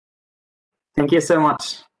Thank you so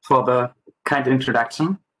much for the kind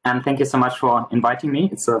introduction, and thank you so much for inviting me.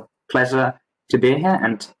 It's a pleasure to be here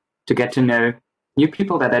and to get to know new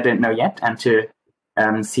people that I don't know yet, and to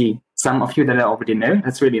see some of you that I already know.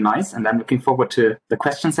 That's really nice, and I'm looking forward to the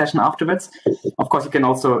question session afterwards. Of course, you can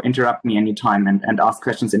also interrupt me anytime and ask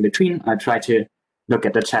questions in between. I try to look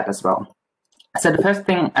at the chat as well. So the first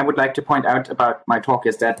thing I would like to point out about my talk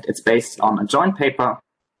is that it's based on a joint paper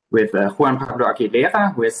with Juan Pablo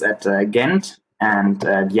Aguilera, who is at Ghent and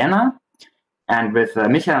Vienna, and with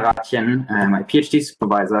Michael Ratjen, my PhD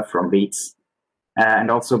supervisor from Leeds, and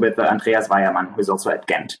also with Andreas Weiermann, who is also at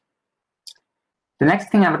Ghent. The next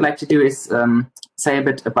thing I would like to do is say a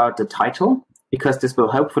bit about the title, because this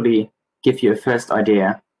will hopefully give you a first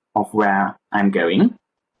idea of where I'm going.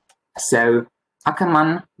 So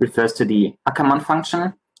Ackermann refers to the Ackermann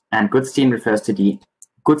function, and Goodstein refers to the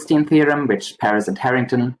Goodstein theorem, which Paris and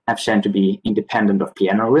Harrington have shown to be independent of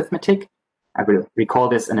Peano arithmetic. I will recall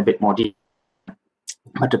this in a bit more detail.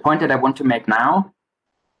 But the point that I want to make now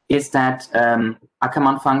is that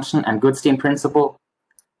Ackermann function and Goodstein principle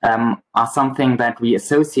are something that we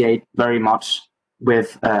associate very much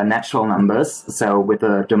with natural numbers, so with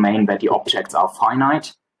a domain where the objects are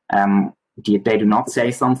finite. They do not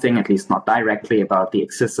say something, at least not directly, about the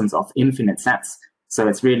existence of infinite sets. So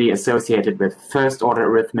it's really associated with first-order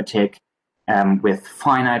arithmetic, with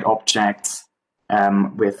finite objects,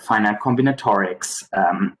 with finite combinatorics.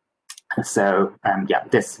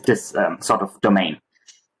 This sort of domain.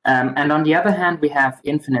 And on the other hand, we have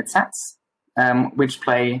infinite sets, which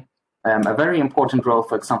play a very important role,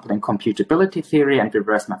 for example, in computability theory and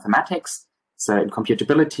reverse mathematics. So in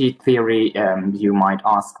computability theory, you might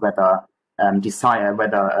ask whether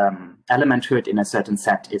elementhood in a certain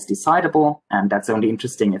set is decidable, and that's only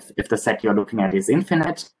interesting if the set you're looking at is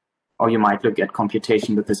infinite. Or you might look at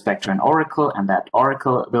computation with respect to an oracle, and that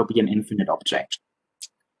oracle will be an infinite object.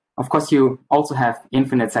 Of course, you also have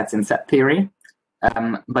infinite sets in set theory,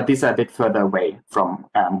 but these are a bit further away from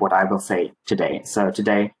what I will say today. So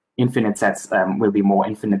today, infinite sets will be more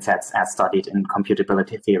infinite sets as studied in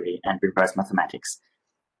computability theory and reverse mathematics.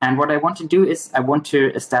 And what I want to do is I want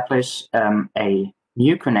to establish a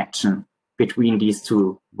new connection between these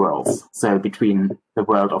two worlds. So between the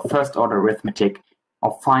world of first-order arithmetic,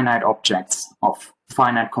 of finite objects, of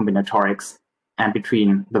finite combinatorics, and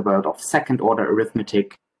between the world of second-order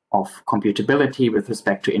arithmetic, of computability with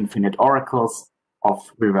respect to infinite oracles,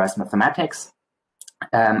 of reverse mathematics.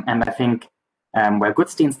 And I think where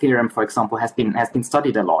Goodstein's theorem, for example, has been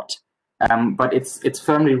studied a lot. But it's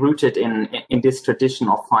firmly rooted in this tradition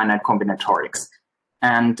of finite combinatorics.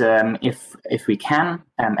 And if we can,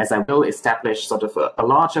 as I will, establish sort of a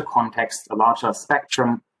larger context, a larger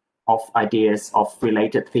spectrum of ideas of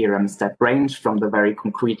related theorems that range from the very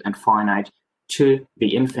concrete and finite to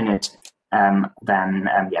the infinite,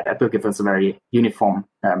 that will give us a very uniform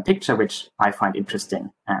picture, which I find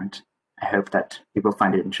interesting, and I hope that you will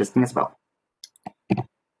find it interesting as well.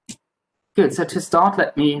 Good, so to start,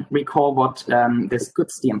 let me recall what this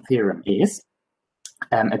Goodstein theorem is.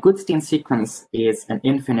 A Goodstein sequence is an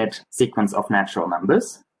infinite sequence of natural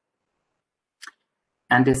numbers.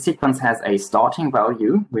 And this sequence has a starting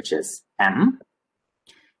value, which is m.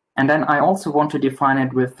 And then I also want to define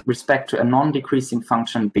it with respect to a non-decreasing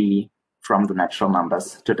function b from the natural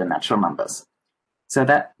numbers to the natural numbers. So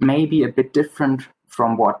that may be a bit different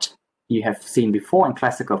from what you have seen before in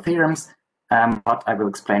classical theorems, but I will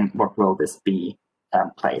explain what role this b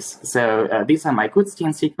plays. So these are my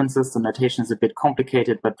Goodstein sequences. The notation is a bit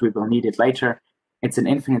complicated, but we will need it later. It's an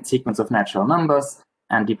infinite sequence of natural numbers,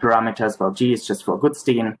 and the parameters, well, g is just for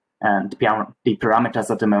Goodstein, and the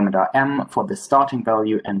parameters at the moment are m for the starting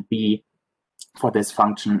value and b for this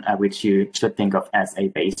function, which you should think of as a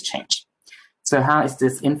base change. So how is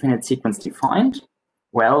this infinite sequence defined?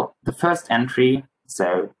 Well, the first entry,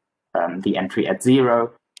 so the entry at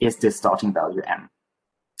 0, is this starting value m.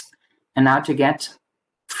 And now to get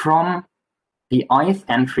from the ith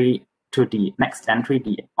entry to the next entry,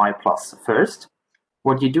 the I plus first,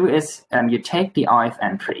 what you do is you take the ith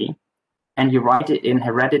entry and you write it in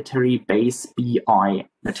hereditary base bi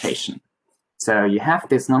notation. So you have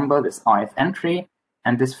this number, this ith entry,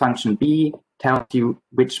 and this function b tells you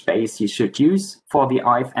which base you should use for the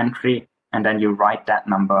ith entry, and then you write that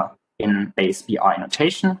number in base bi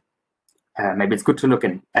notation. Maybe it's good to look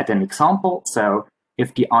at an example. So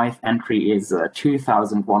if the ith entry is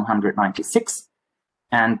 2196,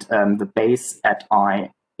 and the base at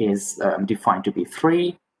I is defined to be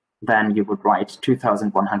 3, then you would write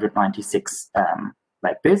 2196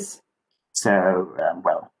 like this. So,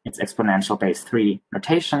 well, it's exponential base 3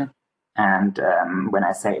 notation. And when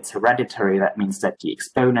I say it's hereditary, that means that the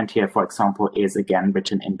exponent here, for example, is again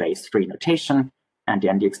written in base 3 notation. And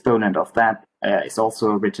then the exponent of that is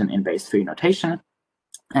also written in base 3 notation.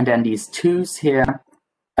 And then these 2's here,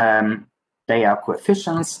 they are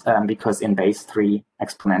coefficients because in base 3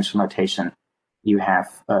 exponential notation, you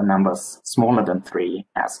have numbers smaller than 3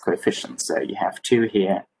 as coefficients. So you have 2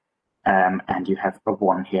 here, and you have a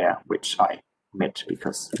 1 here, which I omit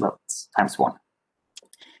because, well, it's times 1.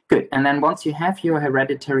 Good. And then once you have your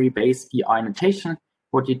hereditary base BI notation,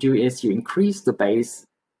 what you do is you increase the base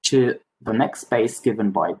to the next base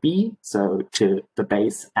given by B, so to the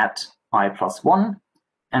base at I plus 1.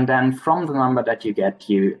 And then from the number that you get,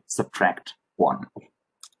 you subtract 1.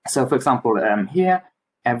 So for example, here,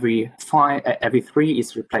 every 3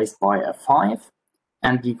 is replaced by a 5,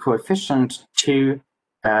 and the coefficient 2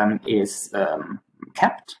 is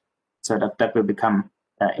kept. So that will become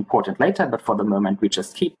important later, but for the moment we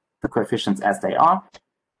just keep the coefficients as they are,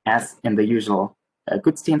 as in the usual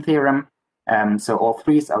Goodstein theorem. So all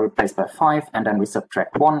 3's are replaced by 5, and then we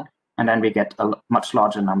subtract 1, and then we get a much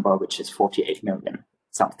larger number, which is 48 million,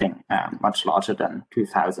 something much larger than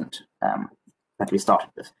 2000 that we started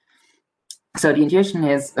with. So the intuition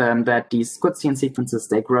is that these Goodstein sequences,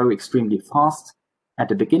 they grow extremely fast at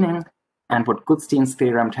the beginning, and what Goodstein's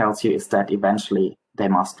theorem tells you is that eventually they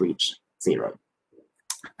must reach 0.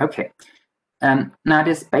 Okay, now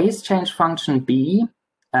this base change function B,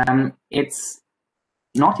 it's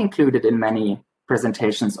not included in many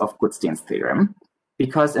presentations of Goodstein's theorem,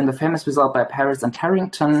 because in the famous result by Paris and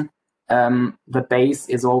Harrington, the base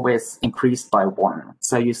is always increased by 1.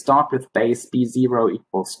 So you start with base B0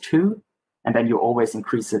 equals 2, and then you always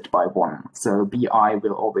increase it by 1. So BI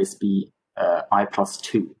will always be I plus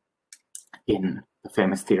 2 in the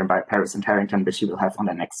famous theorem by Paris and Harrington, which you will have on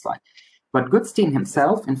the next slide. But Goodstein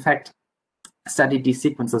himself, in fact, studied these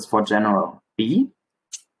sequences for general B.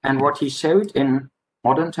 And what he showed in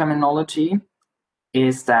modern terminology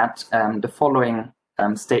is that the following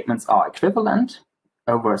statements are equivalent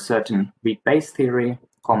over a certain weak base theory,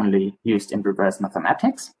 commonly used in reverse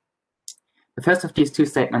mathematics. The first of these two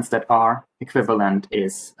statements that are equivalent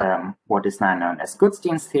is what is now known as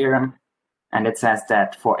Goodstein's theorem. And it says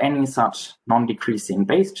that for any such non-decreasing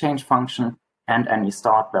base change function and any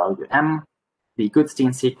start value m, the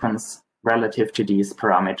Goodstein sequence relative to these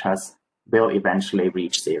parameters will eventually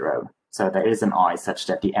reach 0. So there is an I such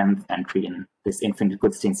that the nth entry in this infinite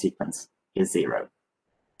Goodstein sequence is 0.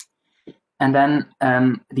 And then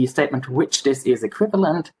the statement to which this is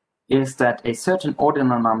equivalent is that a certain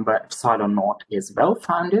ordinal number epsilon naught is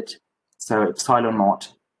well-founded. So epsilon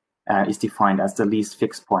naught is defined as the least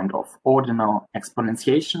fixed point of ordinal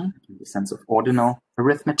exponentiation, in the sense of ordinal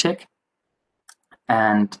arithmetic.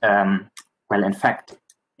 And, well, in fact,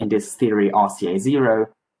 in this theory RCA 0,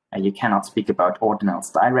 you cannot speak about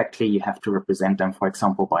ordinals directly. You have to represent them, for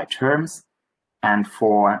example, by terms. And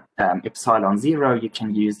for epsilon 0, you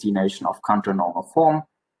can use the notion of counter-normal form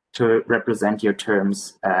to represent your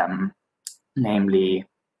terms, namely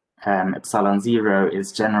epsilon 0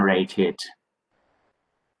 is generated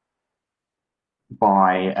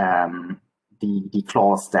by the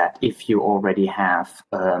clause that if you already have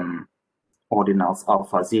ordinals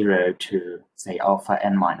alpha 0 to, say, alpha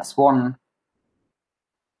n minus 1,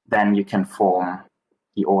 then you can form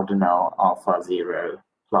the ordinal alpha 0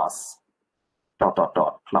 plus ...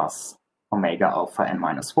 plus omega alpha n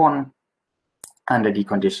minus 1 under the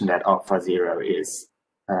condition that alpha 0 is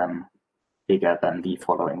bigger than the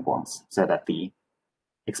following ones, so that the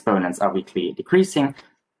exponents are weakly decreasing.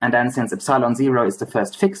 And then since epsilon 0 is the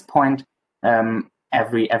first fixed point,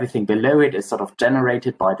 everything below it is sort of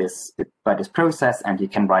generated by this process, and you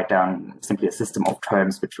can write down simply a system of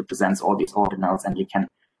terms which represents all these ordinals, and you can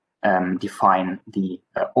define the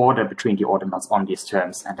order between the ordinals on these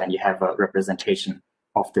terms, and then you have a representation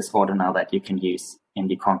of this ordinal that you can use in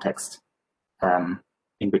the context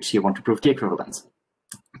in which you want to prove the equivalence.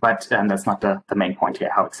 But that's not the main point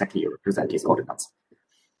here, how exactly you represent these ordinals.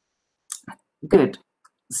 Good.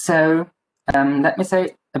 So let me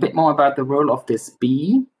say a bit more about the role of this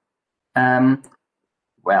B.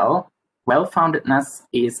 Well-foundedness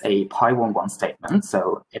is a pi-1-1 statement,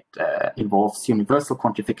 so it involves universal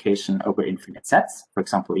quantification over infinite sets. For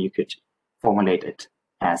example, you could formulate it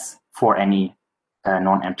as for any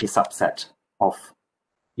non-empty subset of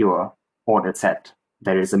your ordered set,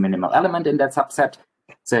 there is a minimal element in that subset.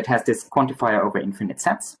 So it has this quantifier over infinite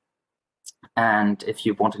sets. And if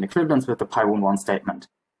you want an equivalence with the pi-1-1 statement,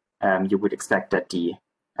 you would expect that the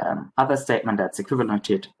other statement that's equivalent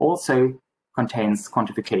to it also contains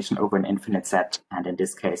quantification over an infinite set, and in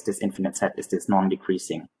this case, this infinite set is this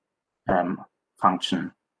non-decreasing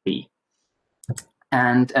function B.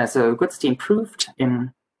 And so Goodstein proved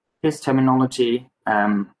in his terminology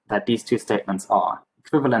that these two statements are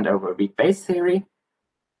equivalent over weak base theory.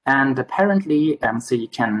 And apparently, so you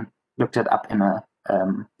can look that up in a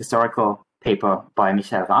historical paper by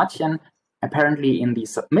Michael Rathjen. Apparently, in the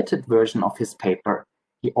submitted version of his paper,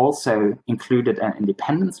 he also included an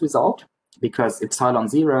independence result, because epsilon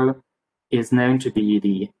 0 is known to be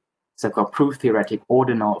the so-called proof-theoretic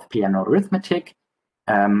ordinal of Peano arithmetic,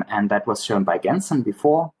 and that was shown by Gensen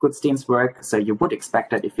before Goodstein's work. So you would expect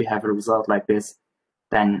that if you have a result like this,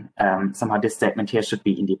 then somehow this statement here should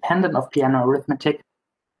be independent of Peano arithmetic.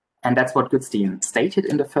 And that's what Goodstein stated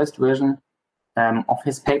in the first version of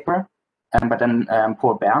his paper. But then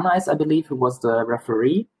Paul Bernays, I believe, who was the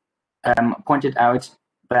referee, pointed out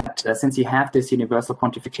that since you have this universal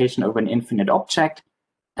quantification over an infinite object,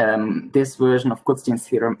 this version of Goodstein's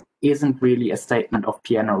theorem isn't really a statement of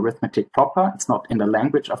Peano arithmetic proper. It's not in the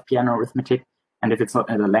language of Peano arithmetic. And if it's not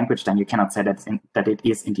in the language, then you cannot say that it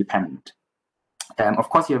is independent. Of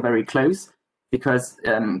course, you're very close, because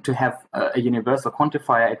to have a universal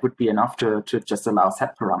quantifier, it would be enough to just allow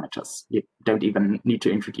set parameters. You don't even need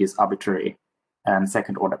to introduce arbitrary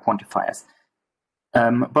second-order quantifiers.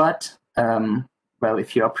 Well,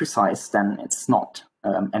 if you are precise, then it's not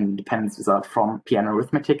an independence result from Peano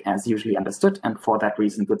arithmetic as usually understood, and for that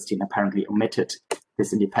reason, Goodstein apparently omitted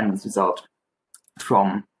this independence result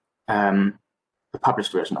from the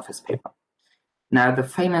published version of his paper. Now, the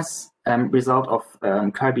famous result of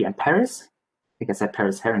Kirby and Paris, I think I said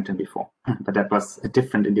Paris-Harrington before, but that was a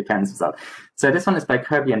different independence result. So this one is by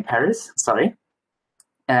Kirby and Paris, sorry,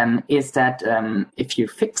 is that if you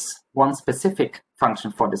fix one specific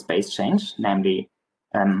function for this base change, namely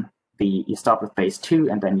you start with base 2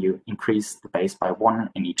 and then you increase the base by 1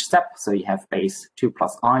 in each step, so you have base 2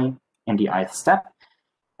 plus I in the ith step,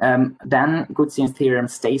 then Goodstein's theorem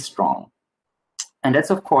stays strong. And that's,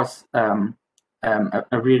 of course, a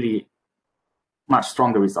really much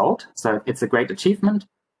stronger result. So it's a great achievement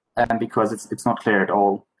because it's not clear at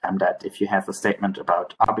all that if you have a statement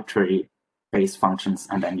about arbitrary base functions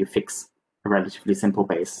and then you fix a relatively simple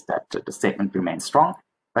base, that the statement remains strong.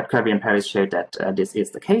 But Kirby and Paris showed that this is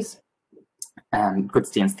the case.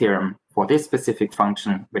 Goodstein's theorem for this specific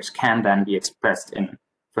function, which can then be expressed in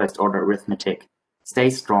first-order arithmetic,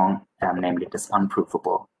 stays strong, namely it is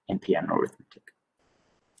unprovable in Peano arithmetic.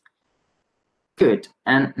 Good.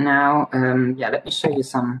 And now, let me show you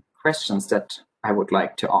some questions that I would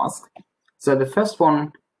like to ask. So the first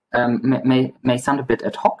one may sound a bit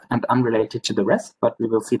ad hoc and unrelated to the rest, but we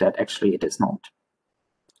will see that actually it is not.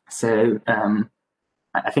 So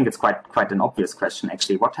I think it's quite an obvious question,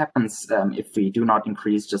 actually. What happens if we do not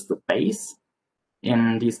increase just the base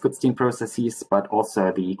in these Goodstein processes, but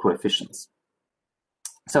also the coefficients?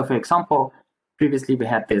 So for example, previously we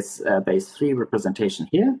had this base 3 representation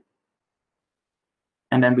here.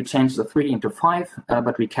 And then we changed the 3 into 5,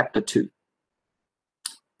 but we kept the 2.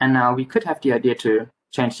 And now we could have the idea to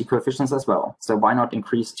change the coefficients as well. So why not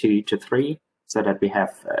increase 2 to 3, so that we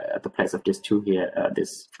have at the place of this 2 here,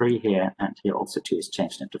 this 3 here, and here also 2 is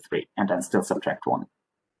changed into 3, and then still subtract 1.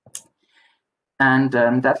 And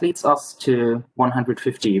that leads us to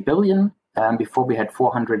 150 billion. Before we had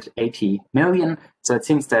 480 million. So it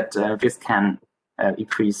seems that this can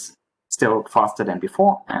increase still faster than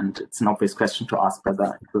before, and it's an obvious question to ask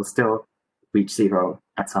whether it will still reach 0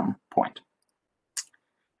 at some point.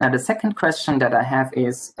 Now, the second question that I have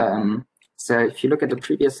is, so if you look at the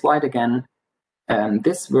previous slide again,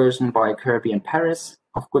 this version by Kirby and Paris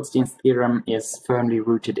of Goodstein's theorem is firmly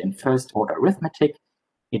rooted in first-order arithmetic.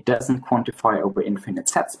 It doesn't quantify over infinite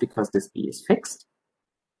sets because this B is fixed.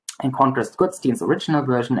 In contrast, Goodstein's original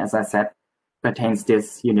version, as I said, contains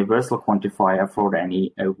this universal quantifier for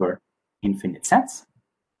any over infinite sets,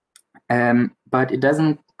 but it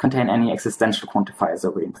doesn't contain any existential quantifiers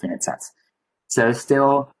over infinite sets. So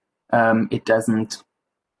still, it doesn't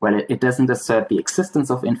assert the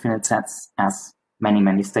existence of infinite sets, as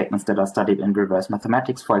many statements that are studied in reverse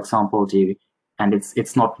mathematics, for example, do, and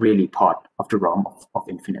it's not really part of the realm of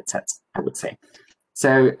infinite sets, I would say.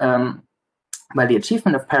 So, well, the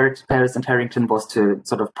achievement of Paris and Harrington was to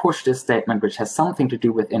sort of push this statement, which has something to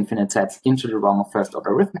do with infinite sets, into the realm of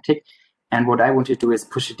first-order arithmetic. And what I want to do is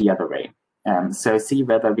push it the other way. So see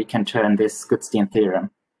whether we can turn this Goodstein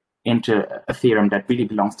theorem into a theorem that really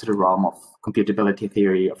belongs to the realm of computability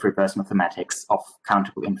theory, of reverse mathematics, of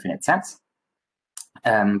countable infinite sets,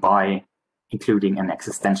 by including an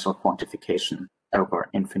existential quantification over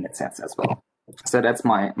infinite sets as well. So that's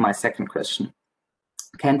my second question.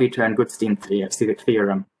 Can we turn Goodstein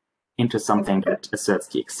theorem into something that asserts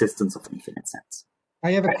the existence of infinite sets?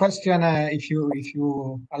 I have a question, if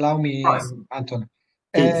you allow me, Anton.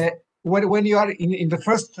 When you are in the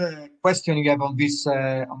first question you have on this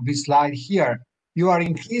slide here, you are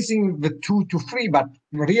increasing the 2 to 3, but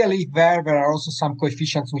really there are also some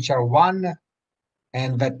coefficients which are 1,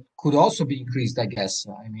 and that could also be increased, I guess.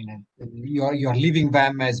 I mean, you're leaving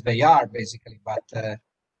them as they are basically,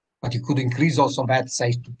 but you could increase also that,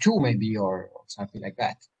 say, to 2 maybe, or something like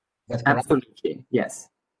that. Absolutely, yes,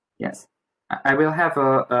 yes. I will have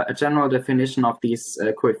a general definition of these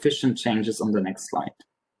coefficient changes on the next slide.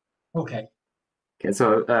 Okay. Okay,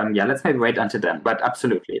 so yeah, let's maybe wait until then, but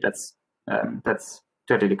absolutely, that's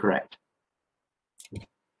totally correct.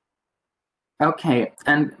 Okay,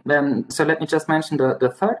 and so let me just mention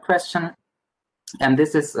the third question, and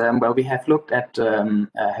this is, well, we have looked at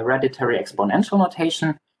hereditary exponential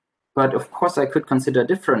notation, but of course I could consider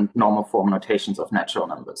different normal form notations of natural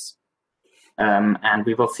numbers. And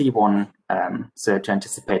we will see one, so to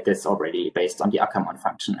anticipate this already based on the Ackermann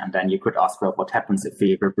function, and then you could ask, well, what happens if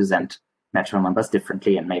we represent natural numbers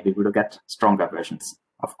differently, and maybe we'll get stronger versions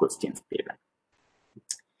of Goodstein's theorem.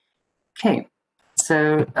 Okay,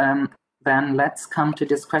 so then let's come to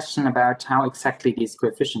this question about how exactly these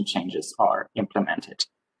coefficient changes are implemented.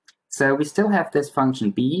 So we still have this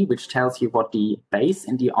function b, which tells you what the base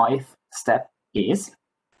in the ith step is.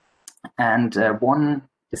 And one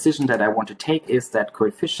decision that I want to take is that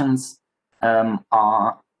coefficients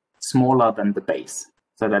are smaller than the base.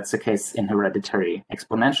 So that's the case in hereditary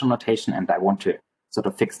exponential notation, and I want to sort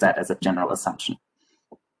of fix that as a general assumption.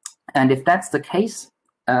 And if that's the case,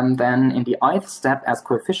 then in the ith step as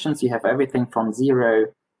coefficients, you have everything from 0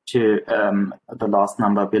 to the last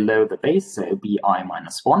number below the base, so bi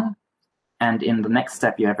minus 1. And in the next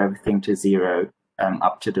step, you have everything to 0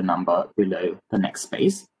 up to the number below the next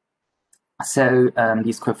base. So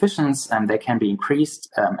these coefficients, they can be increased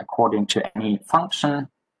according to any function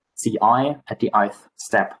ci at the ith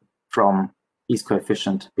step from these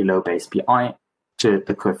coefficient below base bi to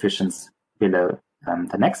the coefficients below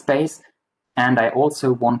the next base. And I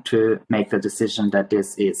also want to make the decision that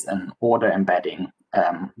this is an order embedding.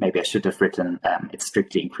 Maybe I should have written it's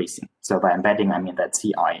strictly increasing. So by embedding, I mean that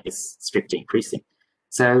ci is strictly increasing.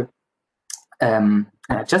 So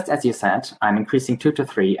just as you said, I'm increasing 2 to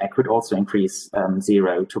 3. I could also increase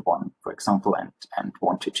 0 to 1, for example, and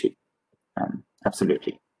 1 to 2.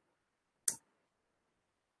 Absolutely.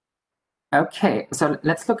 Okay, so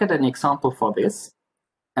let's look at an example for this.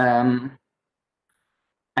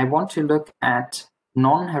 I want to look at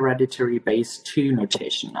non-hereditary base 2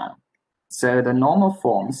 notation now. So the normal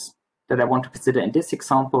forms that I want to consider in this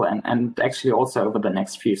example, and actually also over the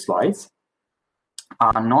next few slides,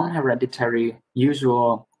 are non-hereditary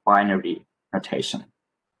usual binary notation.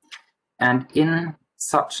 And in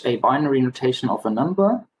such a binary notation of a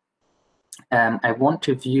number, I want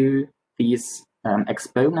to view these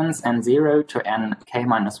exponents n0 to nk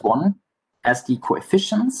minus 1 as the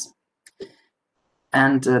coefficients.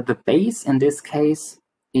 And the base in this case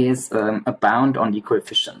is a bound on the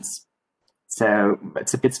coefficients. So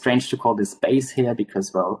it's a bit strange to call this base here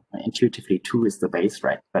because, well, intuitively 2 is the base,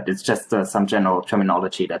 right? But it's just some general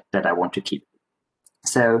terminology that I want to keep.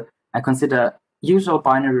 So I consider usual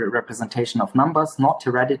binary representation of numbers, not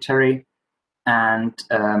hereditary, and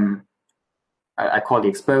I call the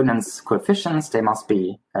exponents coefficients. They must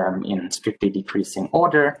be in strictly decreasing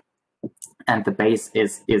order, and the base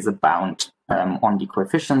is a bound on the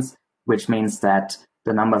coefficients, which means that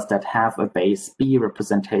the numbers that have a base b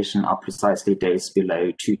representation are precisely those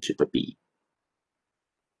below 2 to the b.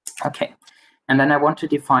 Okay, and then I want to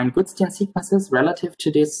define Goodstein sequences relative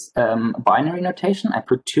to this binary notation. I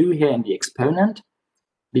put 2 here in the exponent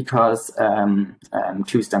because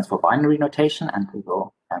 2 stands for binary notation, and we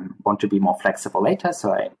will want to be more flexible later,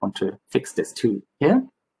 so I want to fix this 2 here.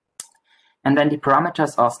 And then the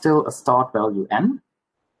parameters are still a start value m,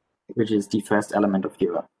 which is the first element of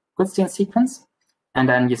your Goodstein sequence. And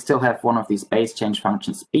then you still have one of these base change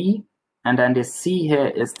functions b. And then this c here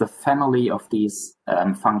is the family of these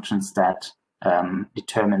functions that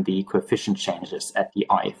determine the coefficient changes at the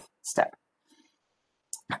ith step.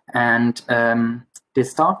 And the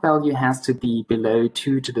start value has to be below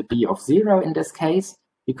 2 to the b of 0 in this case,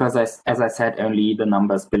 because as I said, only the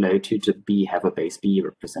numbers below 2 to the b have a base b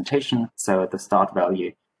representation. So the start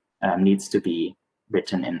value needs to be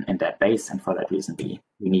written in that base, and for that reason we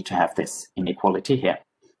need to have this inequality here.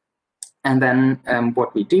 And then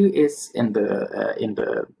what we do is in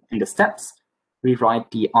the steps we write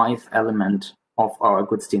the ith element of our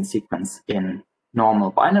Goodstein sequence in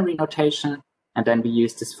normal binary notation, and then we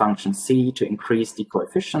use this function c to increase the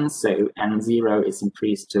coefficients. So n0 is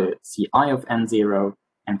increased to ci of n0,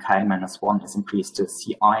 and k minus 1 is increased to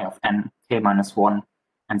ci of nk minus 1.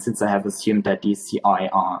 And since I have assumed that these Ci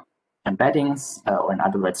are embeddings, or in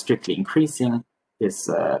other words, strictly increasing, this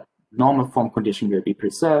normal form condition will be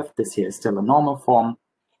preserved. This here is still a normal form.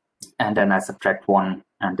 And then I subtract 1,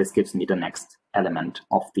 and this gives me the next element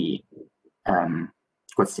of the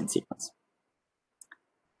Goodstein sequence.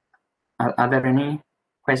 Are there any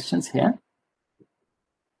questions here?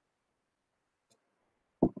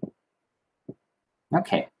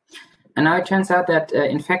 Okay. And now it turns out that,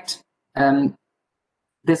 in fact,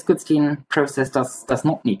 this Goodstein process does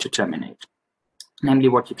not need to terminate. Namely,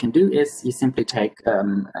 what you can do is you simply take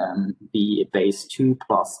the base 2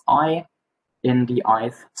 plus I in the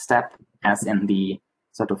ith step, as in the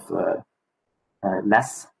sort of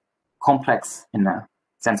less complex, in the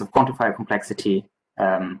sense of quantifier complexity,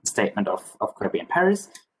 statement of Kirby and Paris.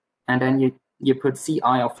 And then you put Ci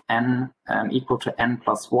of n equal to n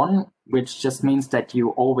plus 1, which just means that you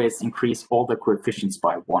always increase all the coefficients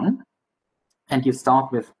by 1. And you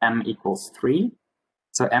start with m equals 3.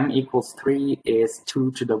 So m equals 3 is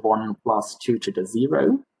 2 to the 1 plus 2 to the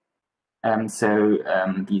 0. So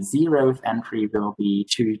the 0th entry will be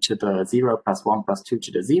 2 to the 0 plus 1 plus 2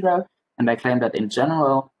 to the 0. And I claim that in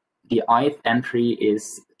general, the ith entry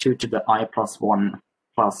is 2 to the I plus 1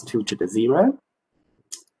 plus 2 to the 0.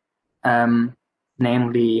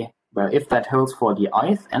 Namely, well, if that holds for the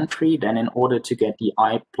ith entry, then in order to get the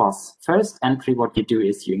I plus first entry, what you do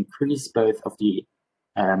is you increase both of the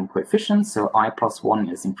coefficients. So I plus 1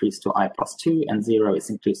 is increased to I plus 2, and 0 is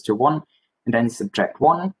increased to 1. And then you subtract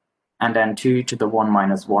 1. And then 2 to the 1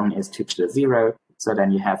 minus 1 is 2 to the 0. So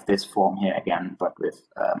then you have this form here again, but with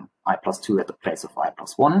I plus 2 at the place of I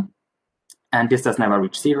plus 1. And this does never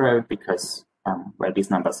reach 0 because, well, these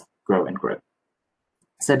numbers grow and grow.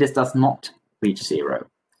 So this does not reach 0.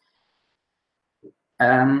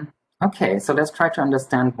 Okay, so let's try to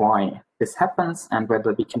understand why this happens and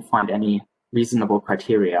whether we can find any reasonable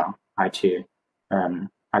criteria how to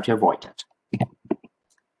avoid it.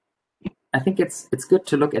 I think it's good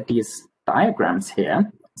to look at these diagrams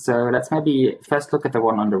here. So let's maybe first look at the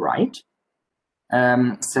one on the right.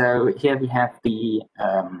 So here we have the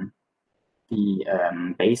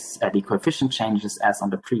coefficient changes as on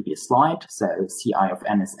the previous slide. So Ci of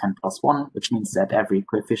n is n plus 1, which means that every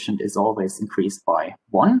coefficient is always increased by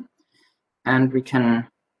 1. And we can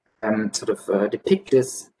depict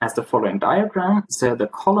this as the following diagram. So the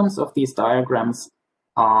columns of these diagrams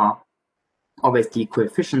are always the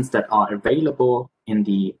coefficients that are available in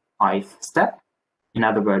the ith step. In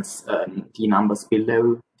other words, the numbers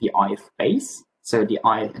below the ith base. So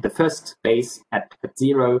the first base at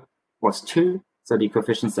 0 was 2. So the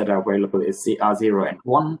coefficients that are available are 0 and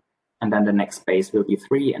 1. And then the next base will be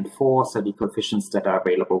 3 and 4. So the coefficients that are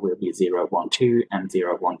available will be 0, 1, 2 and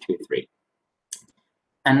 0, 1, 2, 3.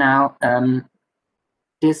 And now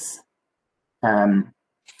this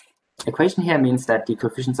equation here means that the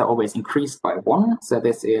coefficients are always increased by 1. So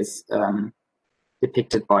this is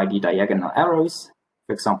depicted by the diagonal arrows.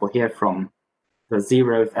 For example, here from the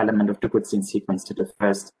 0th element of the Goodstein sequence to the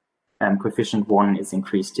first coefficient 1 is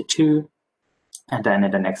increased to 2. And then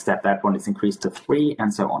in the next step, that one is increased to 3,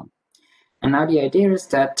 and so on. And now the idea is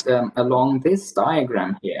that along this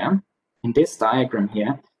diagram here,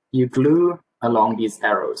 you glue along these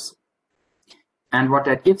arrows. And what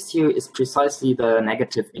that gives you is precisely the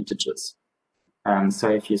negative integers. So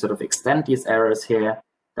if you sort of extend these arrows here,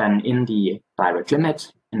 then in the direct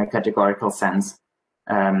limit, in a categorical sense,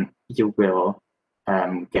 you will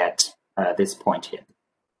get this point here.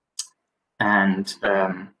 And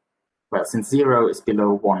well, since 0 is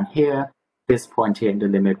below 1 here, this point here in the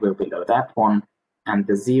limit will be below that one. And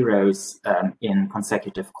the zeros in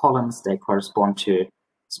consecutive columns, they correspond to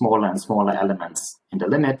smaller and smaller elements in the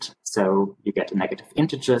limit. So you get the negative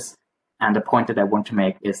integers. And the point that I want to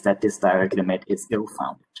make is that this direct limit is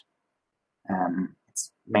ill-founded. It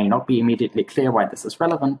may not be immediately clear why this is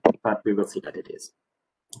relevant, but we will see that it is.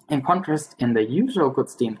 In contrast, in the usual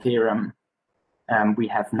Goodstein theorem, we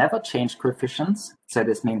have never changed coefficients. So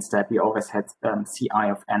this means that we always had Ci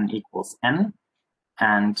of n equals n.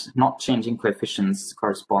 And not changing coefficients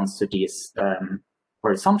corresponds to these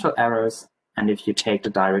horizontal arrows. And if you take the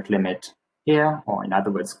direct limit here, or in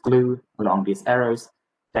other words, glue along these arrows,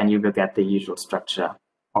 then you will get the usual structure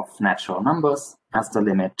of natural numbers as the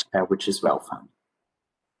limit, which is well-founded.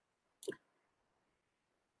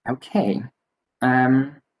 Okay.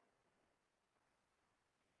 And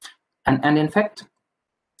in fact,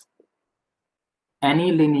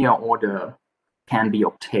 any linear order can be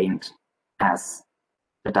obtained as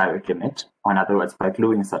the direct limit, or in other words, by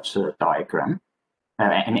gluing such a diagram,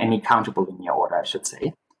 any countable linear order, I should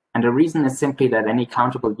say. And the reason is simply that any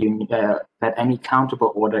countable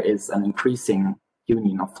order is an increasing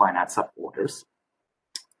union of finite suborders.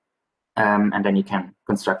 And then you can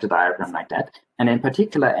construct a diagram like that. And in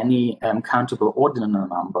particular, any countable ordinal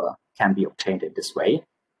number can be obtained in this way.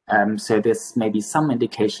 So this may be some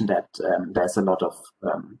indication that there's a lot of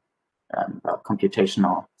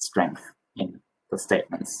computational strength in the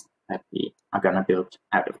statements that we are going to build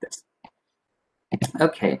out of this.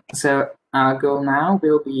 Okay, so our goal now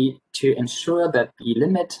will be to ensure that the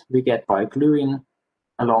limit we get by gluing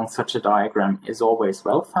along such a diagram is always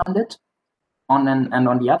well-founded. And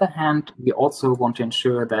on the other hand, we also want to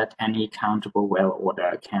ensure that any countable well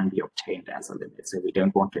order can be obtained as a limit. So we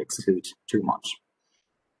don't want to exclude too much.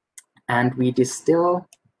 And we distill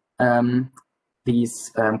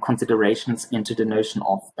these considerations into the notion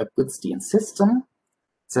of a Goodstein system.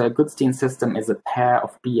 So a Goodstein system is a pair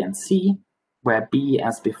of B and C, where B,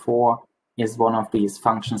 as before, is one of these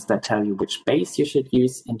functions that tell you which base you should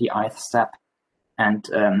use in the ith step. And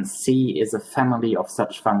C is a family of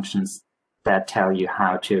such functions that tell you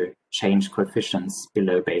how to change coefficients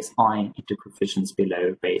below base I into coefficients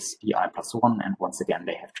below base bi plus 1. And once again,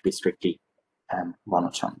 they have to be strictly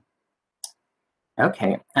monotone.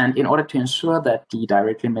 Okay, and in order to ensure that the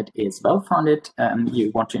direct limit is well-founded,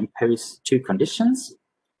 you want to impose two conditions.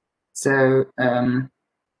 So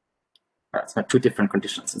it's not two different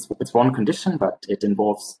conditions. It's one condition, but it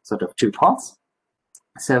involves sort of two parts.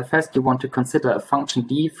 So first, you want to consider a function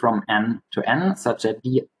d from n to n, such that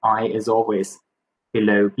di is always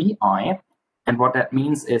below bi. And what that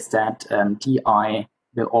means is that di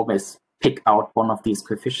will always pick out one of these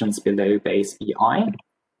coefficients below base bi.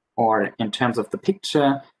 Or in terms of the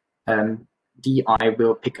picture, di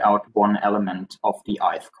will pick out one element of the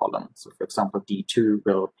ith column. So for example, d2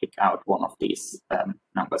 will pick out one of these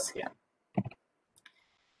numbers here.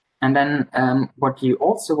 And then what you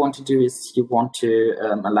also want to do is you want to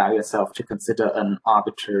allow yourself to consider an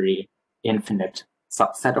arbitrary infinite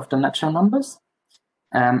subset of the natural numbers.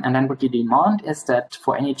 And then what you demand is that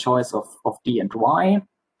for any choice of d and y,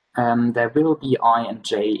 there will be I and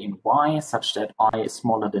j in y such that I is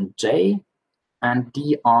smaller than j, and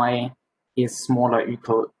di is smaller or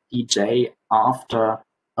equal dj after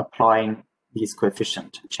applying these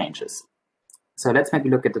coefficient changes. So let's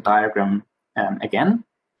maybe look at the diagram again.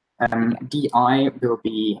 Di will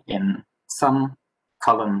be in some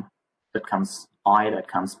column that comes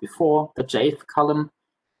before the jth column,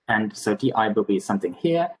 and so di will be something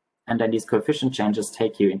here. And then these coefficient changes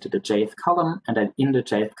take you into the jth column, and then in the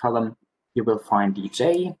jth column, you will find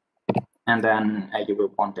dj, and then you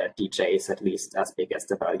will want that dj is at least as big as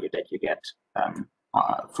the value that you get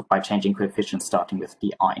by changing coefficients starting with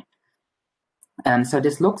di. And so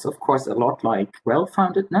this looks, of course, a lot like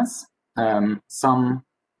well-foundedness. Some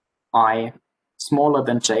I smaller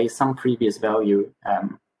than j, some previous value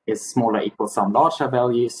is smaller equals some larger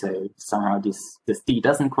value, so somehow this d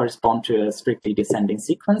doesn't correspond to a strictly descending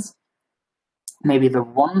sequence. Maybe the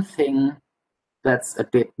one thing that's a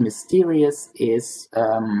bit mysterious is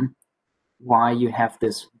why you have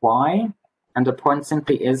this y, and the point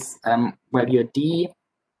simply is well, your d,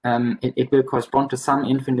 it will correspond to some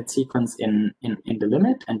infinite sequence in the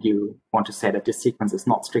limit, and you want to say that this sequence is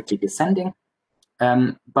not strictly descending.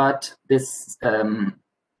 But this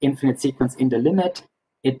infinite sequence in the limit,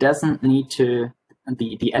 it doesn't need to,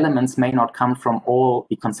 the elements may not come from all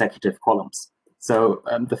the consecutive columns. So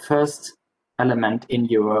the first element in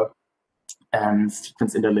your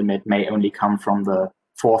sequence in the limit may only come from the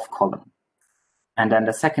fourth column. And then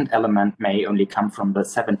the second element may only come from the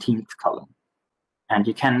 17th column. And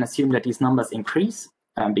you can assume that these numbers increase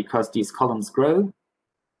because these columns grow.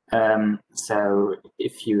 So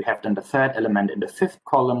if you have then the third element in the fifth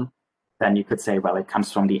column, then you could say, well, it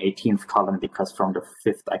comes from the 18th column because from the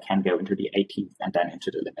fifth I can go into the 18th and then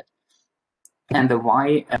into the limit. And the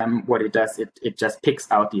y, what it does, it just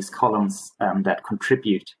picks out these columns that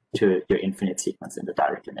contribute to your infinite sequence in the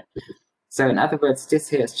direct limit. So in other words, this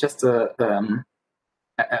here is just a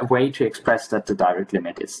way to express that the direct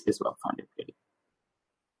limit is well-founded, really.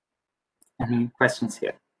 Any questions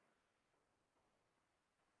here?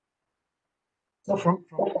 So from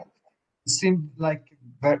it seemed like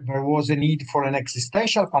there was a need for an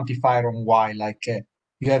existential quantifier on y, like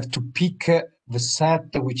you have to pick the set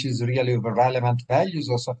which is really of relevant values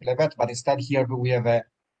or something like that. But instead here we have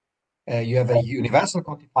you have a universal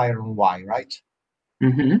quantifier on y, right?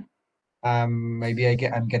 Mm-hmm. Maybe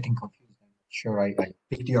I'm getting confused. I'm not sure I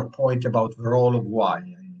picked your point about the role of y.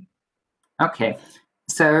 Okay,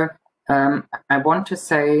 so I want to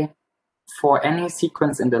say for any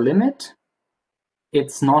sequence in the limit,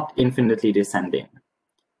 it's not infinitely descending.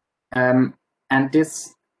 And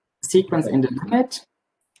this sequence in the limit,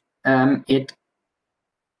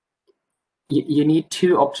 you need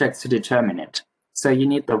two objects to determine it. So you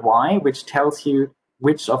need the y, which tells you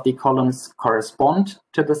which of the columns correspond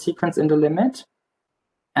to the sequence in the limit.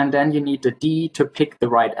 And then you need the d to pick the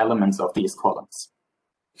right elements of these columns.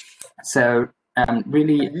 So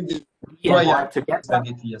really, d and y together.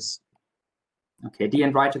 Yes. Okay, d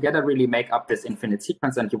and y together really make up this infinite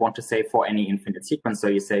sequence, and you want to say for any infinite sequence, so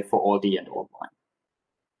you say for all d and all y.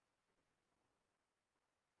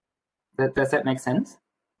 Does that make sense?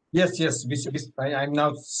 Yes, yes. I'm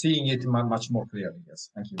now seeing it much more clearly. Yes,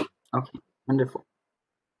 thank you. Okay, wonderful.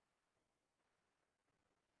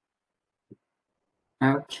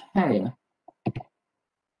 Okay,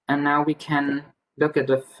 and now we can look at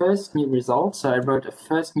the first new result. So I wrote a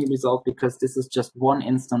first new result because this is just one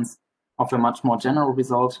instance of a much more general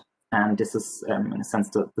result, and this is in a sense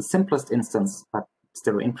the simplest instance, but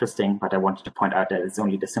still interesting. But I wanted to point out that it's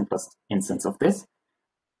only the simplest instance of this.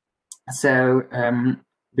 So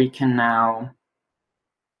we can now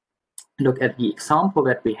look at the example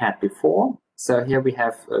that we had before. So here we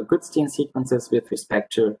have Goodstein sequences with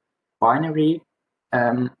respect to binary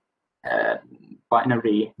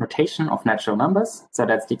notation of natural numbers. So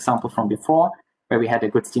that's the example from before, where we had a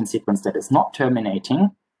Goodstein sequence that is not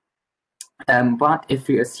terminating. But if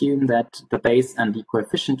we assume that the base and the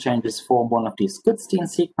coefficient changes form one of these Goodstein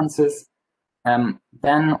sequences,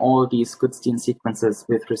 then all these Goodstein sequences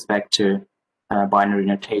with respect to binary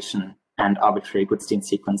notation and arbitrary Goodstein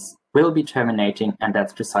sequence will be terminating, and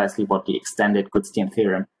that's precisely what the extended Goodstein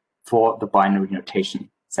theorem for the binary notation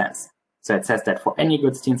says. So it says that for any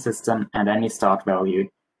Goodstein system and any start value,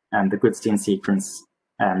 the Goodstein sequence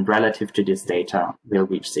relative to this data will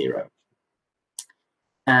reach 0.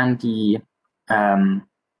 And the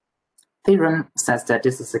theorem says that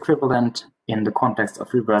this is equivalent in the context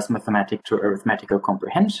of reverse mathematics to arithmetical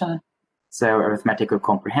comprehension. So arithmetical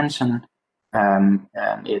comprehension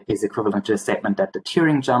is equivalent to a statement that the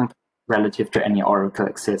Turing jump relative to any oracle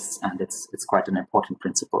exists, and it's quite an important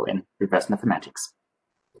principle in reverse mathematics.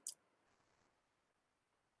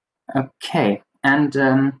 Okay, and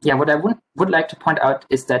yeah, what I would like to point out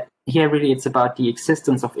is that here really it's about the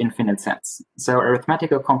existence of infinite sets. So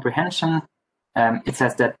arithmetical comprehension, it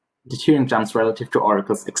says that the Turing jumps relative to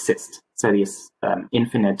oracles exist. So these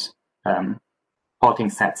infinite halting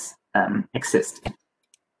sets exist.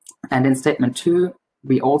 And in statement 2,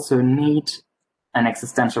 we also need an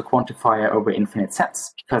existential quantifier over infinite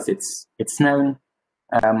sets, because it's known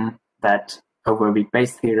that over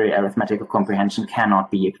weak-based theory, arithmetical comprehension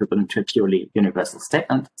cannot be equivalent to a purely universal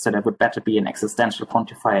statement. So there would better be an existential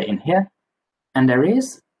quantifier in here. And there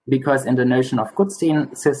is, because in the notion of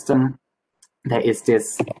Goodstein system, there is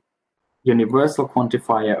this universal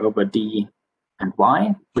quantifier over d and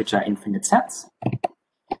y, which are infinite sets.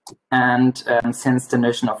 And since the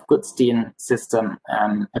notion of Goodstein system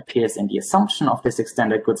appears in the assumption of this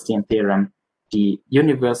extended Goodstein theorem, the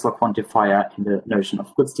universal quantifier in the notion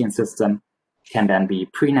of Goodstein system can then be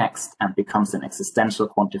prenexed and becomes an existential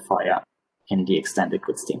quantifier in the extended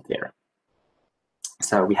Goodstein theorem.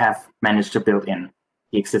 So we have managed to build in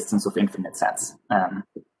the existence of infinite sets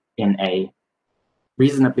in a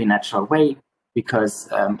reasonably natural way, because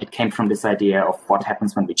it came from this idea of what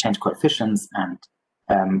happens when we change coefficients, and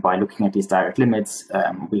by looking at these direct limits,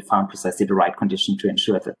 we found precisely the right condition to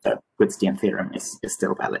ensure that the Goodstein theorem is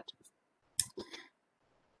still valid.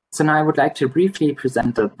 So now I would like to briefly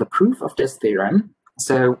present the proof of this theorem.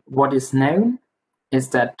 So what is known is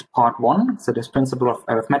that part 1, so this principle of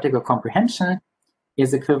arithmetical comprehension,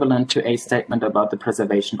 is equivalent to a statement about the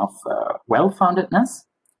preservation of well-foundedness,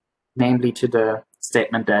 namely to the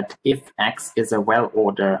statement that if x is a well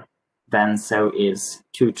order, then so is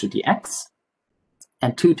 2 to the x.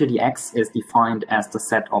 And 2 to the x is defined as the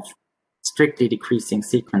set of strictly decreasing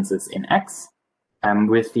sequences in x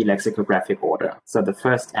with the lexicographic order. So the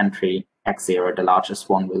first entry, x0, the largest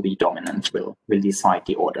one, will be dominant, will decide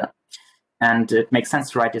the order. And it makes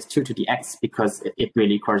sense to write this 2 to the x because it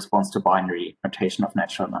really corresponds to binary notation of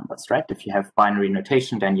natural numbers, right? If you have binary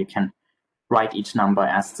notation, then you can write each number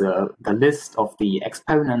as the list of the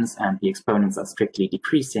exponents, and the exponents are strictly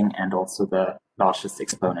decreasing, and also the largest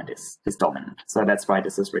exponent is dominant. So that's why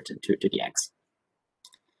this is written 2 to the x.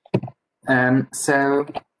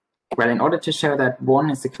 Well, in order to show that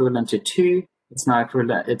 1 is equivalent to 2, it's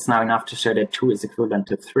now enough to show that 2 is equivalent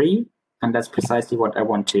to 3, and that's precisely what I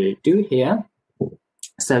want to do here.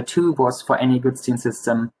 So 2 was for any Goodstein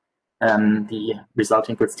system, the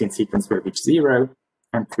resulting Goodstein sequence will reach 0,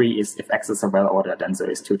 and 3 is if x is a well ordered, then so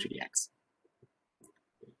is 2 to the x.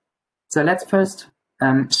 So let's first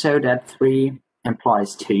show that 3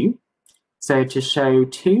 implies 2. So to show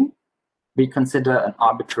 2, we consider an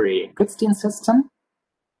arbitrary Goodstein system.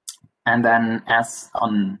 And then as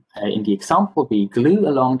on in the example, we glue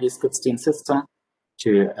along this Goodstein system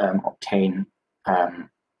to obtain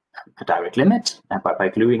a direct limit by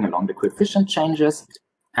gluing along the coefficient changes.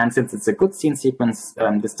 And since it's a Goodstein sequence,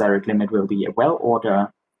 this direct limit will be a well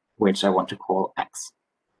order, which I want to call X.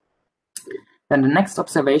 Then the next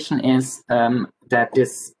observation is that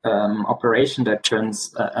this operation that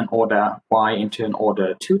turns an order y into an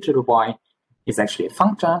order 2 to the y is actually a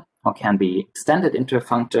functor, or can be extended into a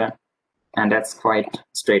functor. And that's quite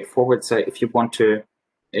straightforward. So if you want to,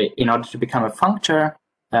 in order to become a functor,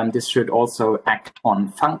 this should also act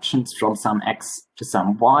on functions from some x to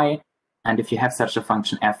some y. And if you have such a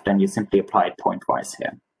function f, then you simply apply it pointwise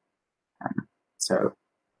here. So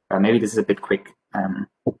maybe this is a bit quick,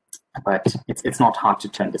 but it's not hard to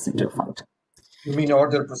turn this into a functor. You mean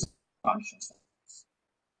order preserving functions?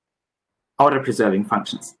 Order preserving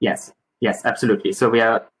functions, yes. Yes, absolutely. So we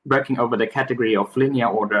are working over the category of linear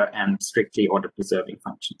order and strictly order preserving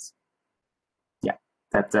functions. Yeah,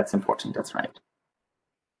 that's important, that's right.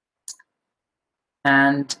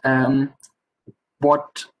 And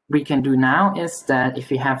what we can do now is that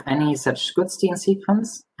if we have any such Goodstein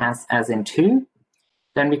sequence as in 2,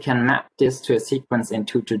 then we can map this to a sequence in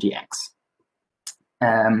 2 to the x.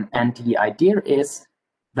 And the idea is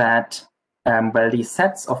that well, these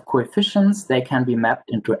sets of coefficients, they can be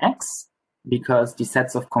mapped into x, because the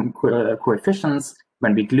sets of coefficients,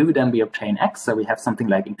 when we glue them, we obtain x. So we have something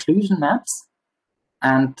like inclusion maps.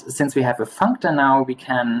 And since we have a functor now, we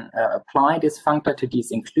can apply this functor to these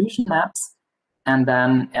inclusion maps. And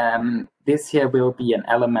then this here will be an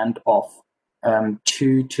element of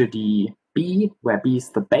 2 to the b, where b is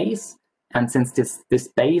the base. And since this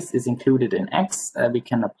base is included in x, we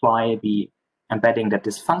can apply the embedding that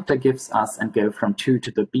this functor gives us and go from 2 to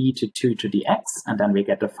the b to 2 to the x. And then we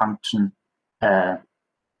get a function,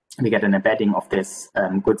 we get an embedding of this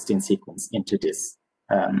Goodstein sequence into this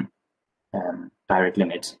direct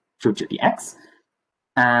limit 2 to the x.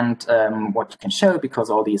 And what you can show, because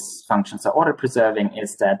all these functions are order preserving,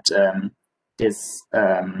 is that this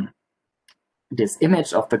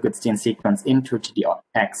image of the Goodstein sequence into to the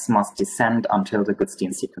x must descend until the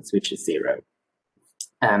Goodstein sequence reaches 0.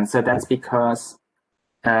 So that's because,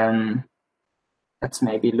 let's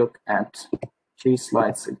maybe look at 4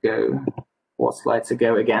 slides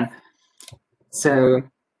ago again. So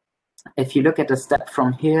if you look at the step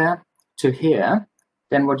from here to here,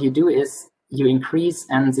 then what you do is you increase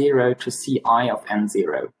n0 to ci of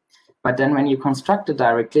n0. But then when you construct a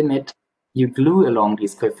direct limit, you glue along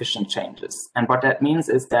these coefficient changes. And what that means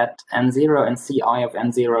is that n0 and ci of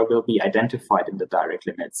n0 will be identified in the direct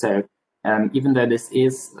limit. So even though this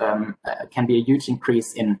is can be a huge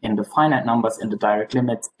increase in the finite numbers in the direct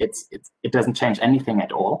limit, it doesn't change anything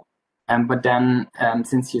at all. But then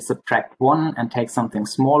since you subtract 1 and take something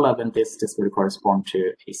smaller than this will correspond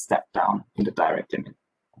to a step down in the direct limit.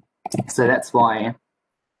 So that's why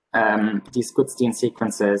these Goodstein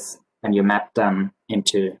sequences, when you map them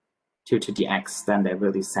into 2 to the x, then they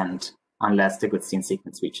will descend unless the Goodstein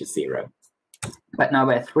sequence reaches 0. But now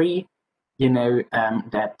by 3, you know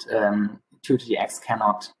that 2 to the x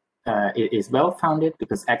cannot is well founded,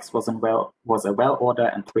 because x was a well order,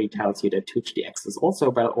 and 3 tells you that 2 to the x is also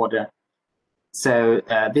a well order. So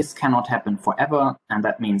this cannot happen forever, and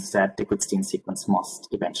that means that the Goodstein sequence must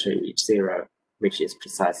eventually reach 0, which is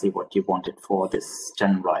precisely what you wanted for this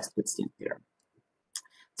generalized Goodstein theorem.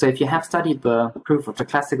 So if you have studied the proof of the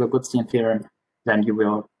classical Goodstein theorem, then you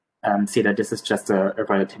will see that this is just a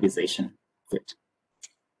relativization of it.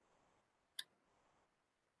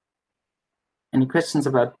 Any questions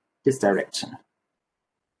about this direction?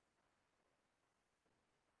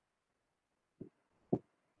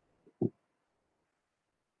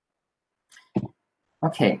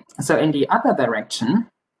 Okay, so in the other direction,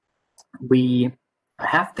 we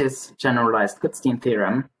have this generalized Goodstein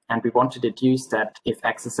theorem, and we want to deduce that if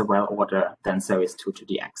x is a well order, then so is 2 to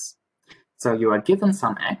the x. So you are given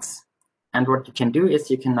some x, and what you can do is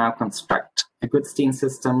you can now construct a Goodstein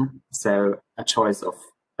system, so a choice of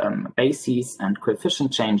bases and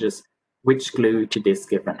coefficient changes which glue to this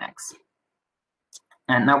given x.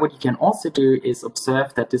 And now what you can also do is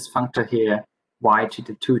observe that this functor here, y to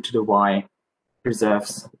the 2 to the y,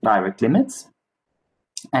 preserves direct limits.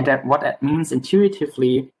 And that what that means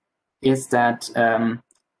intuitively is that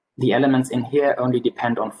the elements in here only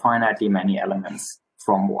depend on finitely many elements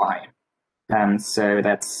from y. So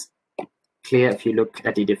that's clear if you look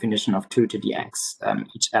at the definition of 2 to the x.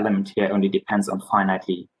 Each element here only depends on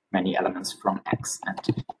finitely many elements from x.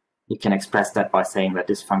 And you can express that by saying that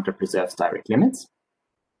this functor preserves direct limits.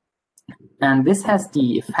 And this has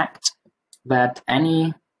the effect that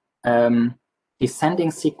any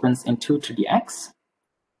descending sequence in 2 to the x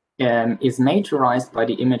is majorized by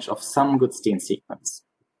the image of some Goodstein sequence.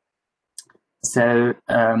 So,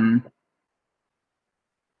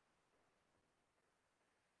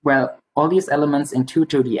 well, all these elements in 2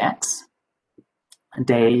 to the x,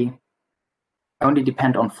 they only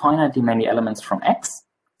depend on finitely many elements from x.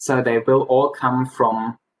 So they will all come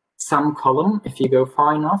from some column if you go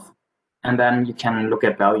far enough. And then you can look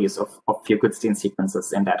at values of your Goodstein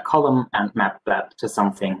sequences in that column and map that to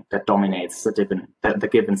something that dominates the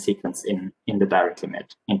given sequence in the direct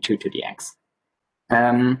limit in 2 to the x.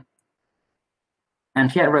 And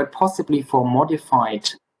here I wrote possibly for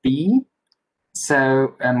modified b.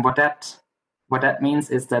 So what that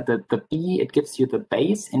means is that the b, it gives you the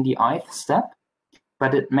base in the ith step,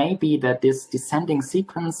 but it may be that this descending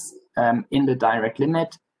sequence in the direct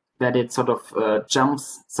limit, that it sort of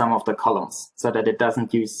jumps some of the columns so that it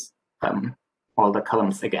doesn't use all the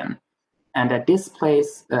columns again. And at this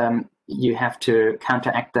place, you have to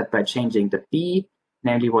counteract that by changing the b.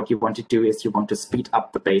 Namely, what you want to do is you want to speed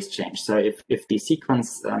up the base change. So if the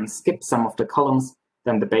sequence skips some of the columns,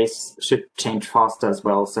 then the base should change faster as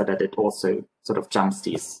well, so that it also sort of jumps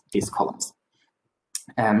these columns.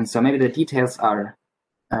 So maybe the details are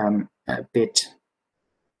a bit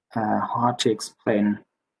hard to explain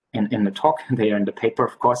in the talk. They are in the paper,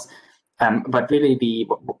 of course. But really,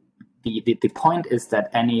 the point is that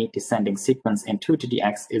any descending sequence in 2 to the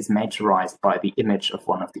x is majorized by the image of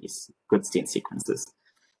one of these Goodstein sequences.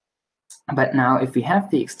 But now, if we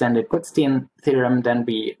have the extended Goodstein theorem, then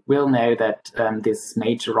we will know that this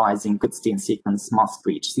majorizing Goodstein sequence must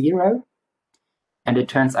reach 0. And it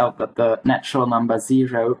turns out that the natural number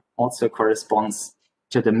 0 also corresponds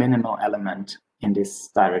to the minimal element in this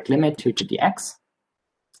direct limit 2 to the x.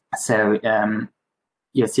 So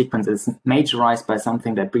your sequence is majorized by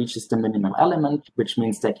something that reaches the minimal element, which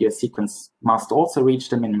means that your sequence must also reach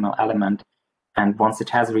the minimal element. And once it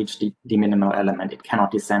has reached the minimal element, it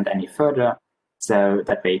cannot descend any further. So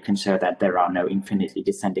that way you can show that there are no infinitely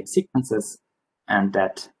descending sequences, and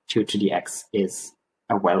that 2 to the x is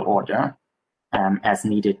a well order as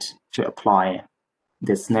needed to apply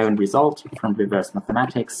this known result from reverse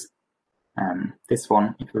mathematics. This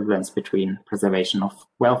one, equivalence between preservation of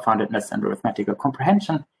well-foundedness and arithmetical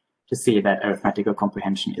comprehension, to see that arithmetical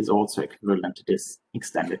comprehension is also equivalent to this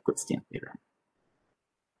extended Goodstein theorem.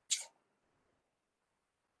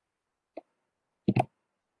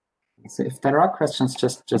 So if there are questions,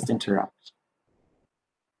 just interrupt.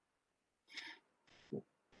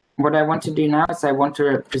 What I want to do now is I want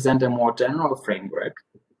to present a more general framework.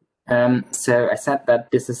 So I said that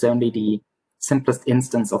this is only the simplest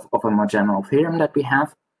instance of a more general theorem that we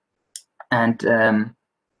have. And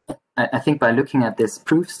I think by looking at this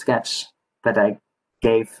proof sketch that I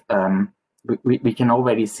gave, we can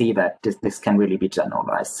already see that this can really be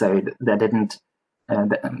generalized. So there didn't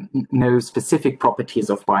no specific properties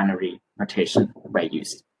of binary notation were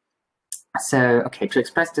used. So, okay, to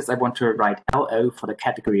express this, I want to write LO for the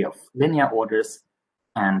category of linear orders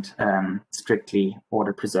and strictly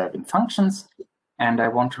order-preserving functions. And I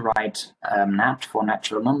want to write NAT for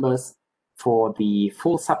natural numbers for the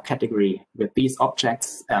full subcategory with these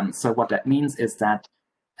objects. So what that means is that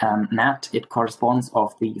NAT, it corresponds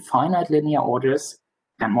of the finite linear orders.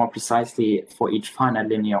 And more precisely, for each finite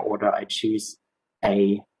linear order, I choose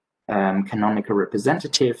a canonical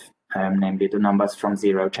representative, namely the numbers from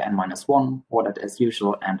 0 to n-1, ordered as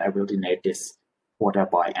usual, and I will denote this order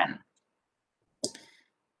by n.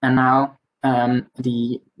 And now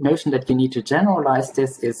the notion that you need to generalize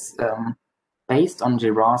this is based on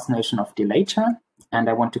Girard's notion of delator, and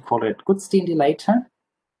I want to call it Goodstein delator.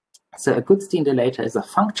 So a Goodstein delator is a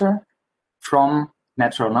functor from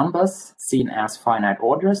natural numbers seen as finite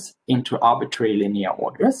orders into arbitrary linear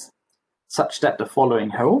orders, such that the following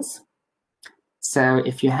holds. So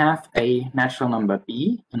if you have a natural number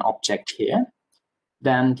b, an object here,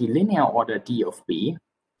 then the linear order d of b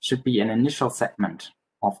should be an initial segment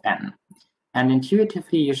of n. And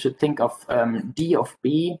intuitively, you should think of d of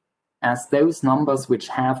b as those numbers which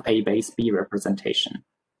have a base b representation.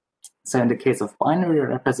 So in the case of binary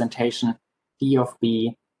representation, d of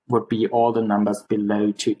b would be all the numbers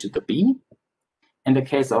below 2 to the b. In the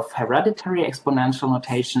case of hereditary exponential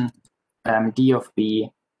notation, d of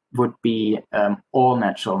b would be all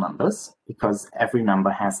natural numbers, because every number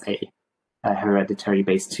has a hereditary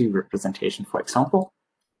base 2 representation, for example.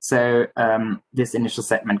 So this initial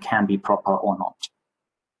segment can be proper or not.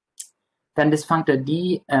 Then this functor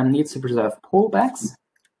d needs to preserve pullbacks.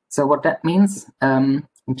 So what that means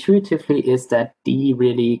intuitively is that d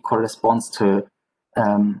really corresponds to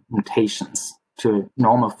notations, to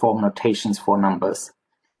normal form notations for numbers.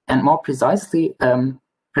 And more precisely,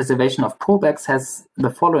 preservation of pullbacks has the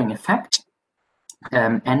following effect.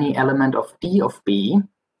 Any element of D of B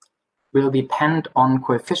will depend on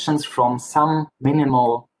coefficients from some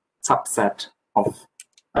minimal subset of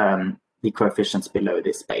the coefficients below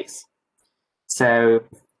this base. So,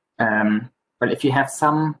 well, if you have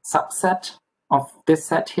some subset of this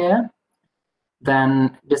set here,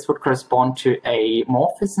 then this would correspond to a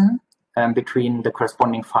morphism between the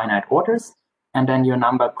corresponding finite orders, and then your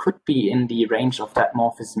number could be in the range of that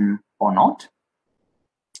morphism or not.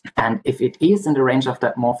 And if it is in the range of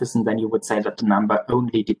that morphism, then you would say that the number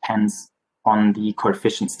only depends on the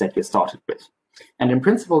coefficients that you started with. And in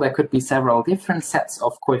principle, there could be several different sets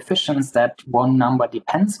of coefficients that one number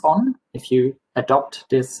depends on if you adopt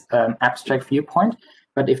this abstract viewpoint.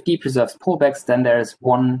 But if D preserves pullbacks, then there is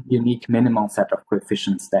one unique minimal set of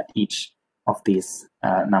coefficients that each of these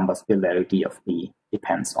numbers below D of B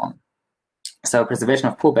depends on. So preservation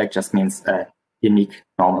of pullback just means unique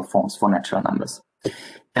normal forms for natural numbers.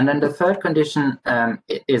 And then the third condition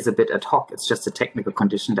is a bit ad hoc. It's just a technical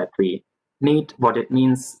condition that we need. What it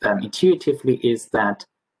means intuitively is that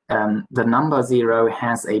the number 0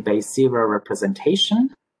 has a base 0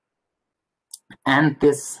 representation. And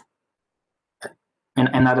this,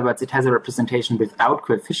 in other words, it has a representation without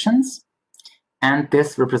coefficients. And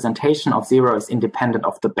this representation of 0 is independent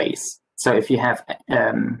of the base. So if you have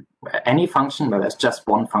any function where there's just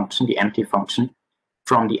one function, the empty function,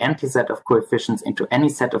 from the empty set of coefficients into any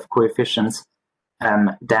set of coefficients,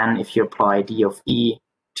 then if you apply D of E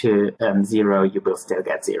to 0, you will still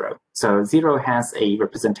get 0. So 0 has a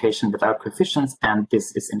representation without coefficients, and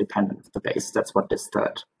this is independent of the base. That's what this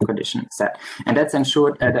third condition said. And that's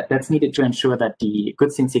ensured, that's needed to ensure that the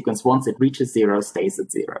Goodstein sequence, once it reaches 0, stays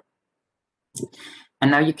at 0.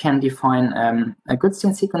 And now you can define a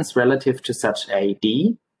Goodstein sequence relative to such a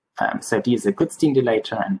D. So D is a Goodstein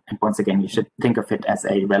dilator, and once again, you should think of it as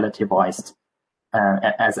a relativized,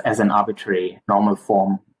 as an arbitrary normal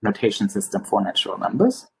form notation system for natural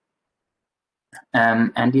numbers.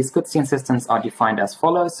 And these Goodstein systems are defined as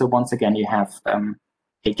follows. So once again, you have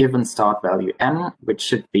a given start value M, which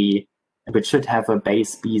should have a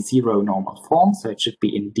base B0 normal form. So it should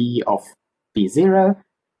be in D of B0,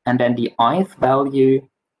 and then the ith value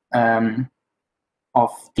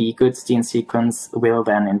of the Goodstein sequence will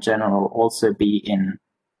then in general also be in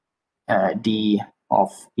D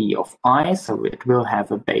of B of I, so it will have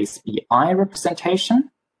a base BI representation.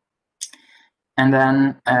 And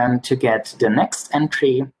then to get the next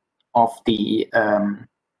entry of the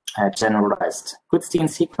generalized Goodstein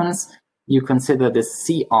sequence, you consider this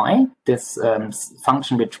CI, this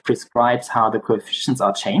function which prescribes how the coefficients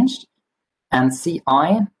are changed. And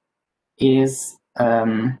CI is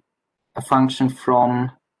a function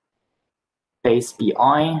from base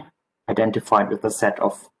BI identified with a set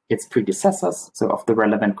of its predecessors, so of the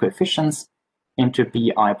relevant coefficients, into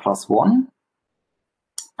BI plus 1.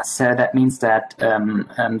 So that means that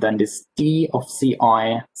then this D of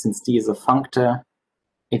CI, since D is a functor,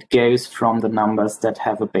 it goes from the numbers that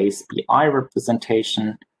have a base BI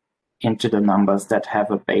representation into the numbers that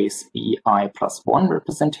have a base BI plus 1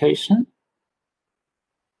 representation.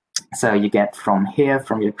 So you get from here,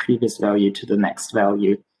 from your previous value to the next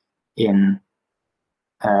value in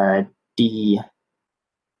D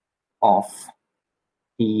of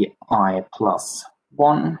BI plus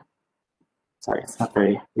 1. Sorry, it's not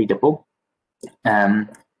very readable. And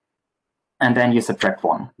then you subtract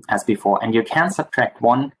 1 as before. And you can subtract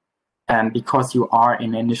 1 because you are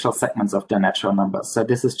in initial segments of the natural numbers. So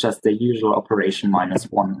this is just the usual operation minus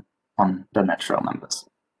 1 on the natural numbers.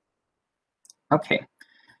 Okay.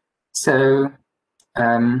 So,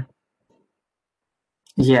 yeah,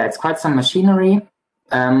 it's quite some machinery,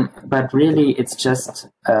 but really it's just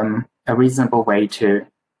a reasonable way to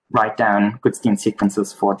write down Goodstein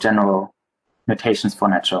sequences for general notations for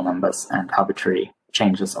natural numbers and arbitrary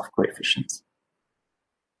changes of coefficients.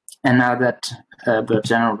 And now that the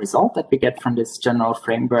general result that we get from this general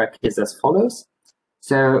framework is as follows.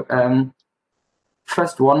 So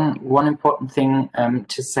first, one important thing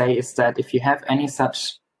to say is that if you have any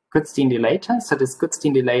such Goodstein dilator, so this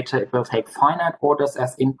Goodstein dilator, it will take finite orders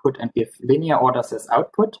as input and give linear orders as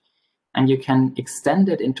output. And you can extend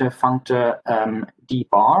it into a functor d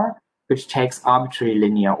bar, which takes arbitrary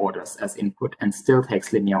linear orders as input and still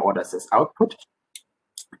takes linear orders as output.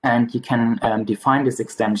 And you can define this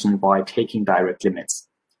extension by taking direct limits.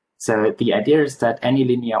 So the idea is that any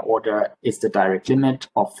linear order is the direct limit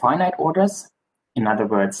of finite orders. In other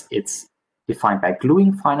words, it's defined by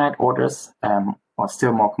gluing finite orders, or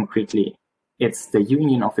still more concretely, it's the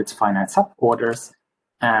union of its finite suborders.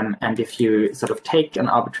 And if you sort of take an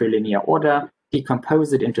arbitrary linear order,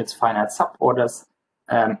 decompose it into its finite suborders,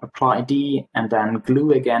 apply D, and then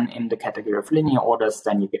glue again in the category of linear orders,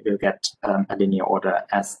 then you will get a linear order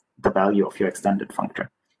as the value of your extended functor.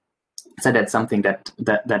 So that's something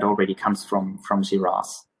that already comes from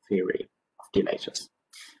Girard's theory of delators.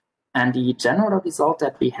 And the general result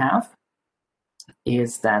that we have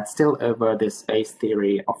is that still over this base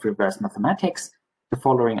theory of reverse mathematics, the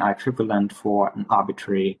following are equivalent for an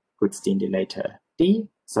arbitrary Goodstein delator D,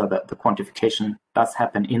 so that the quantification does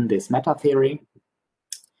happen in this meta theory.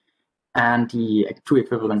 And the two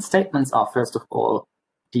equivalent statements are, first of all,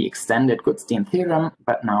 the extended Goodstein theorem,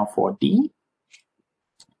 but now for D.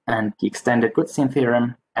 And the extended Goodstein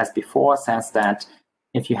theorem, as before, says that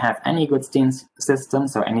if you have any Goodstein system,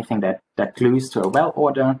 so anything that glues to a well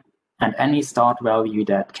order, and any start value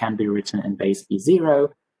that can be written in base B0,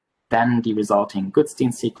 then the resulting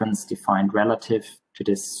Goodstein sequence defined relative to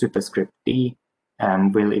this superscript D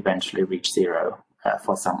will eventually reach 0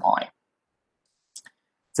 for some I.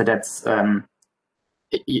 So that's,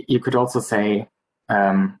 you could also say,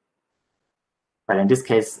 well, in this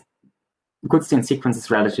case, Goodstein sequences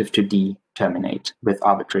relative to D terminate with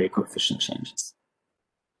arbitrary coefficient changes.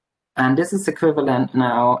 And this is equivalent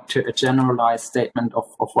now to a generalized statement of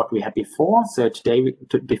what we had before. So today,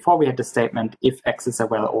 before we had the statement, if X is a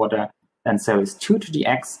well order, then so is 2 to the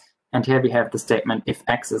X. And here we have the statement, if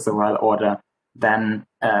X is a well order, then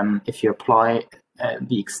if you apply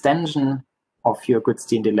the extension of your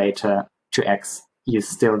Goodstein delator to X, you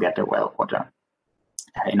still get a well order.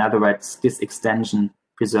 In other words, this extension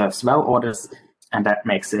preserves well orders, and that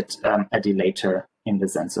makes it a delator in the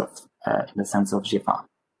sense of Girard.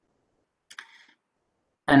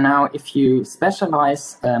 And now, if you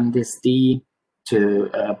specialize this D to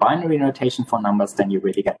binary notation for numbers, then you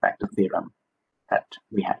really get back the theorem that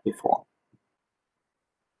we had before.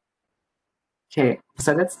 Okay,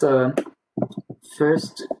 so that's the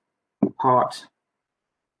first part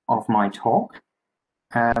of my talk.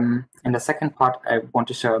 In the second part, I want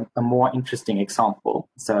to show a more interesting example.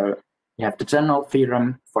 So we have the general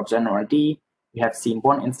theorem for general D. We have seen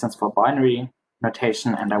one instance for binary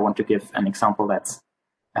notation, and I want to give an example that's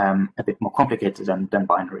a bit more complicated than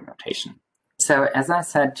binary notation. So as I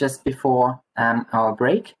said just before our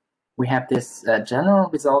break, we have this general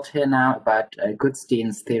result here now about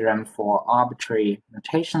Goodstein's theorem for arbitrary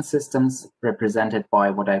notation systems represented by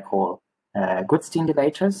what I call Goodstein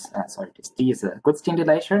delators. Sorry, this D is a Goodstein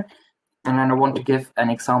delator. And then I want to give an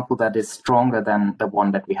example that is stronger than the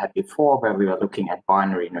one that we had before, where we were looking at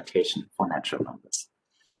binary notation for natural numbers.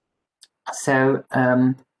 So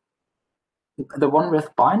the one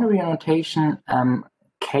with binary notation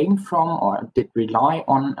came from or did rely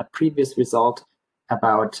on a previous result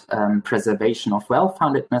about preservation of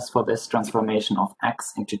well-foundedness for this transformation of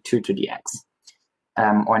X into 2 to the X.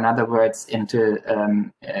 Or in other words, into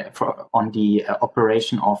on the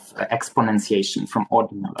operation of exponentiation from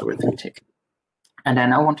ordinal arithmetic. And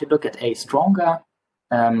then I want to look at a stronger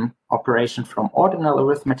operation from ordinal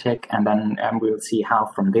arithmetic, and then we'll see how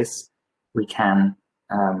from this we can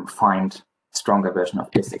find a stronger version of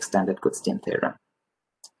this extended Goodstein theorem.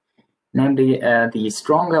 Namely, the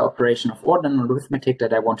stronger operation of ordinal arithmetic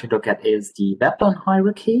that I want to look at is the Veblen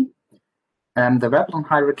hierarchy. The Veblen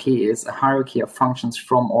hierarchy is a hierarchy of functions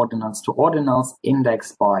from ordinals to ordinals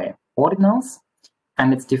indexed by ordinals,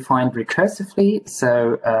 and it's defined recursively.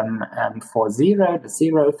 So for 0, the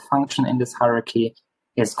 0th function in this hierarchy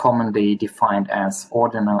is commonly defined as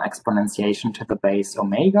ordinal exponentiation to the base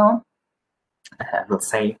omega. We'll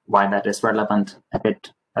say why that is relevant a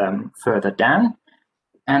bit further down.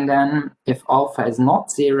 And then if alpha is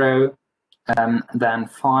not 0, then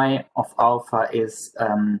phi of alpha is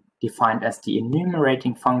defined as the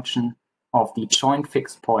enumerating function of the joint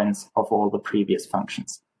fixed points of all the previous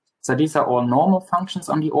functions. So these are all normal functions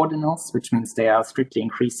on the ordinals, which means they are strictly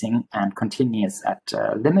increasing and continuous at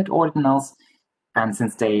limit ordinals. And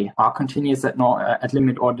since they are continuous at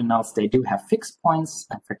limit ordinals, they do have fixed points.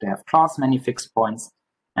 In fact, they have class many fixed points.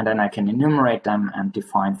 And then I can enumerate them and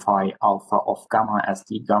define phi alpha of gamma as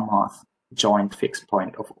the gammath joint fixed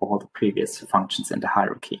point of all the previous functions in the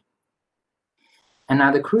hierarchy. And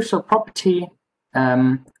now the crucial property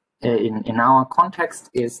in our context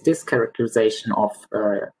is this characterization of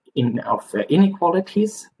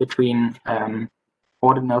inequalities between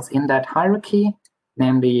ordinals in that hierarchy,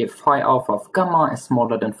 namely phi alpha of gamma is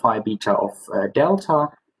smaller than phi beta of delta,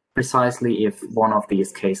 precisely if one of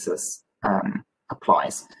these cases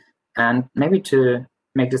applies. And maybe to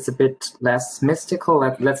make this a bit less mystical,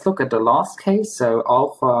 let's look at the last case. So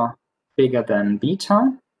alpha bigger than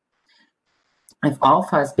beta. If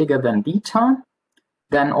alpha is bigger than beta,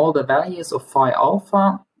 then all the values of phi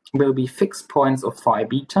alpha will be fixed points of phi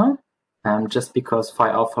beta, just because phi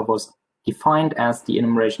alpha was defined as the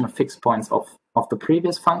enumeration of fixed points of the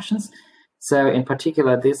previous functions. So in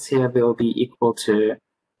particular, this here will be equal to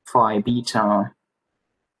phi beta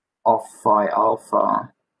of phi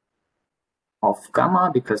alpha of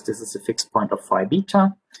gamma, because this is a fixed point of phi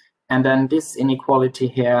beta. And then this inequality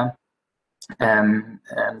here,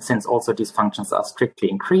 since also these functions are strictly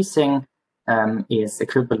increasing, is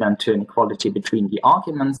equivalent to an equality between the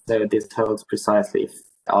arguments. So this holds precisely if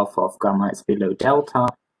alpha of gamma is below delta,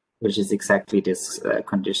 which is exactly this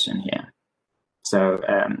condition here. So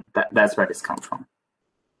that's where this comes from.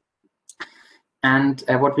 And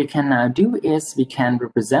what we can now do is we can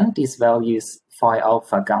represent these values phi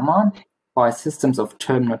alpha gamma by systems of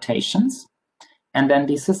term notations. And then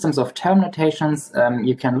these systems of term notations,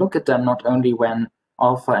 you can look at them not only when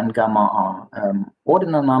alpha and gamma are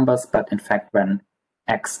ordinal numbers, but in fact when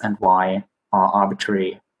x and y are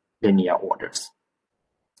arbitrary linear orders.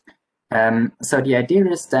 So the idea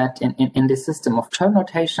is that in this system of term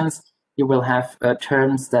notations, you will have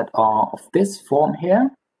terms that are of this form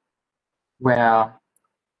here, where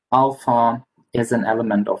alpha is an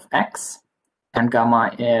element of x, and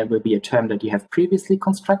gamma will be a term that you have previously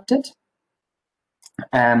constructed.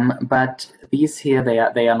 But these here,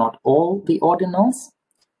 they are not all the ordinals.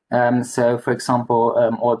 So for example,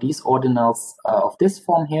 all these ordinals of this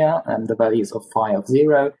form here, the values of phi of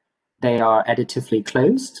 0, they are additively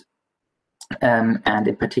closed. And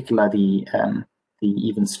in particular, the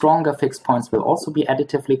even stronger fixed points will also be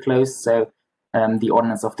additively closed. So the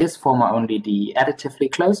ordinals of this form are only the additively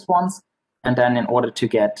closed ones. And then in order to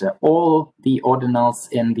get all the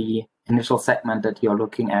ordinals in the initial segment that you're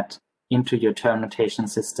looking at into your term notation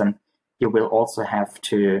system, you will also have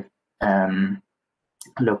to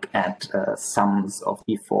look at sums of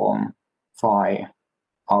the form phi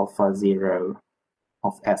alpha 0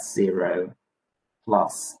 of S0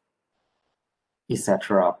 plus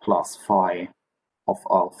etc. plus phi of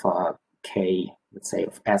alpha k, let's say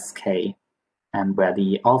of sk, and where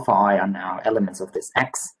the alpha I are now elements of this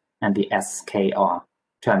x, and the sk are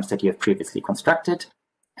terms that you have previously constructed,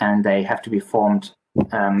 and they have to be formed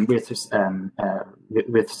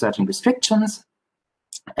with certain restrictions.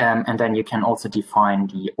 And then you can also define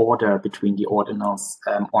the order between the ordinals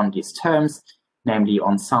on these terms, namely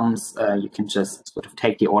on sums. You can just sort of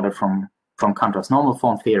take the order from Cantor's normal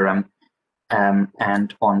form theorem,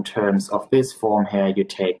 and on terms of this form here, you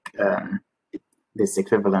take this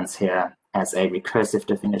equivalence here as a recursive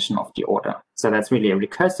definition of the order. So that's really a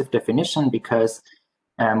recursive definition, because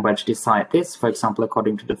when you decide this, for example,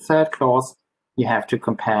 according to the third clause, you have to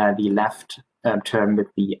compare the left term with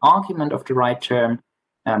the argument of the right term.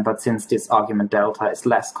 But since this argument delta is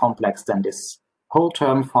less complex than this whole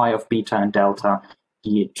term phi of beta and delta,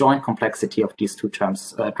 the joint complexity of these two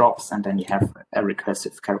terms drops, and then you have a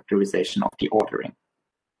recursive characterization of the ordering.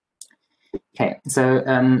 Okay, so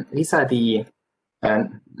these are the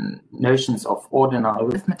notions of ordinal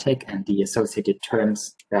arithmetic and the associated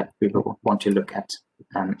terms that we will want to look at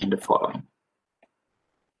in the following.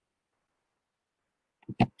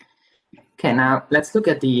 Okay, now let's look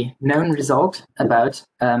at the known result about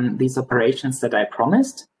these operations that I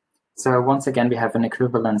promised. So once again, we have an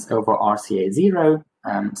equivalence over RCA 0.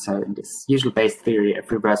 So in this usual base theory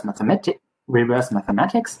of reverse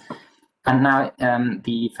mathematics. And now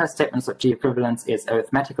the first statement of G equivalence is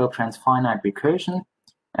arithmetical transfinite recursion,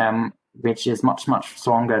 which is much, much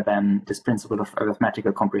stronger than this principle of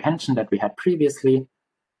arithmetical comprehension that we had previously.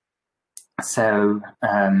 So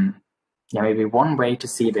yeah, maybe one way to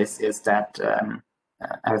see this is that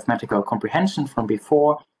arithmetical comprehension from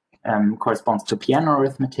before corresponds to piano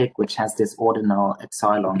arithmetic, which has this ordinal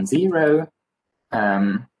epsilon 0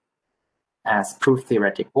 as proof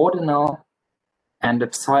theoretic ordinal. And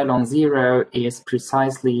epsilon 0 is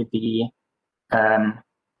precisely the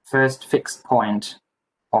first fixed point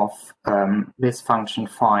of this function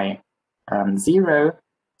phi 0.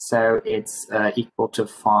 So it's equal to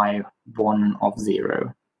phi 1 of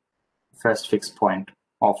 0, first fixed point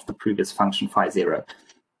of the previous function phi 0.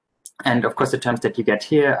 And of course, the terms that you get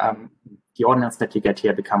here, the ordinals that you get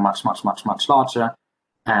here become much, much, much, much larger.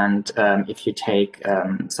 And if you take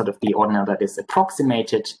sort of the ordinal that is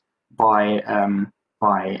approximated by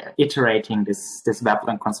iterating this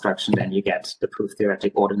Veblen construction, then you get the proof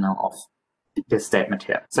theoretic ordinal of this statement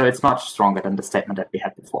here. So it's much stronger than the statement that we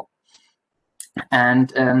had before. And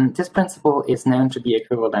this principle is known to be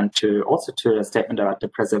equivalent to also to a statement about the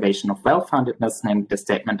preservation of well-foundedness, namely the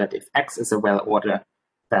statement that if x is a well-order,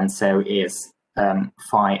 then so is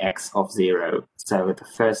phi x of 0. So the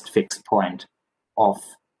first fixed point of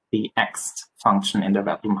the x function in the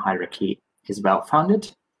Veblen hierarchy is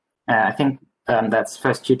well-founded. I think that's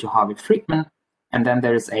first due to Harvey Friedman, and then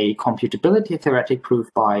there is a computability theoretic proof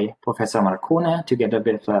by Professor Marcone together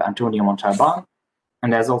with Antonio Montalban,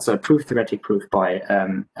 and there's also a proof theoretic proof by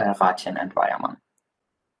Ratjen and Weiermann.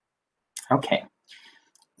 Okay,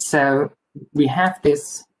 so we have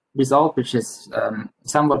this result which is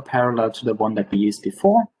somewhat parallel to the one that we used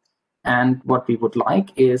before, and what we would like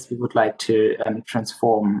is we would like to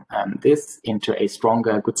transform this into a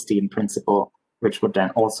stronger Goodstein principle, which would then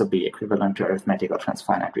also be equivalent to arithmetic or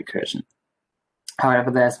transfinite recursion. However,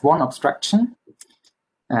 there's one obstruction.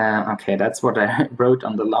 Okay, that's what I wrote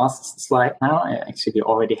on the last slide now. I actually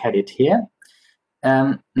already had it here.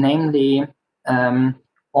 Namely,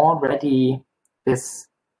 already this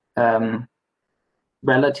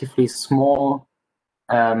relatively small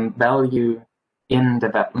value in the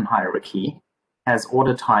Veblen hierarchy has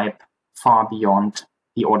order type far beyond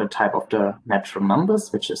the order type of the natural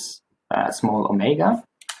numbers, which is small omega.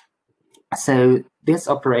 So this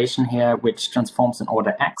operation here, which transforms an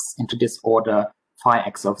order x into this order phi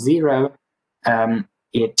x of 0,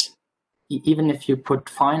 even if you put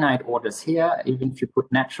finite orders here, even if you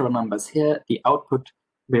put natural numbers here, the output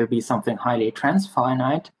will be something highly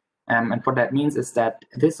transfinite. And what that means is that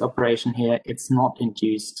this operation here, it's not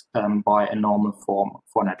induced by a normal form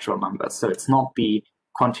for natural numbers. So it's not the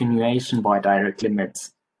continuation by direct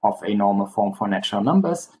limits of a normal form for natural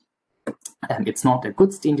numbers. And it's not a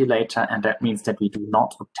Goodstein dilator, and that means that we do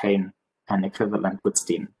not obtain an equivalent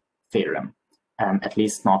Goodstein theorem, at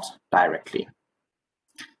least not directly.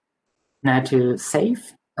 Now, to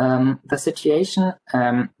save the situation,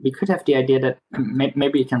 we could have the idea that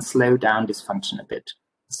maybe we can slow down this function a bit.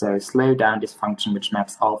 So slow down this function which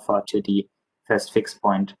maps alpha to the first fixed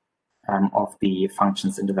point of the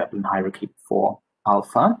functions in the Veblen hierarchy for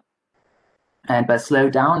alpha. And by slow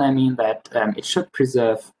down, I mean that it should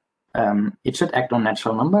preserve, it should act on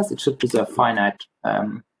natural numbers. It should preserve finite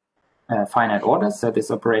orders. So this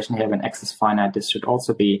operation here, when x is finite, this should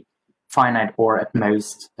also be finite or at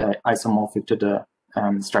most isomorphic to the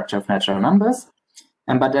structure of natural numbers.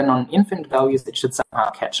 But then on infinite values, it should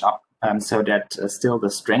somehow catch up so that still the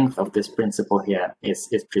strength of this principle here is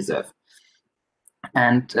preserved.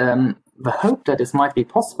 And the hope that this might be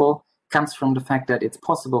possible comes from the fact that it's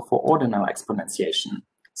possible for ordinal exponentiation.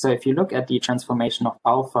 So if you look at the transformation of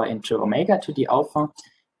alpha into omega to the alpha,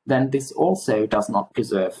 then this also does not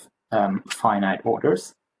preserve finite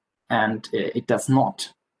orders, and it does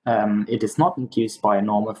not. It is not induced by a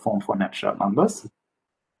normal form for natural numbers.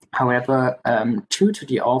 However, 2 to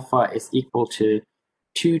the alpha is equal to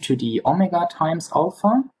 2 to the omega times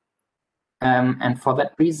alpha. And for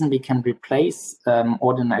that reason, we can replace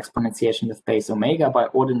ordinal exponentiation with base omega by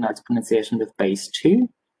ordinal exponentiation with base 2.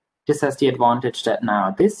 This has the advantage that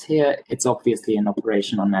now this here, it's obviously an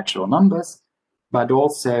operation on natural numbers, but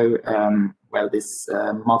also, well, this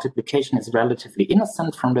multiplication is relatively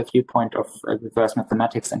innocent from the viewpoint of reverse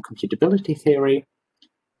mathematics and computability theory.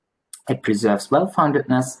 It preserves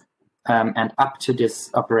well-foundedness, and up to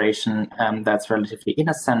this operation that's relatively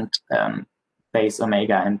innocent, base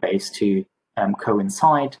omega and base 2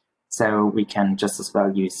 coincide. So we can just as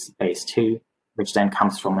well use base 2, which then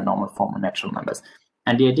comes from a normal form of natural numbers.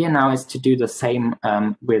 And the idea now is to do the same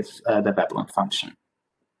with the Veblen function.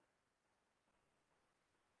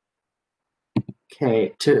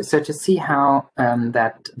 Okay, so to see how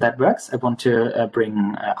that works, I want to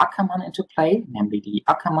bring Ackermann into play, namely the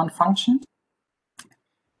Ackermann function.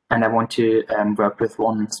 And I want to work with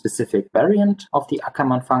one specific variant of the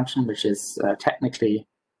Ackermann function, which is technically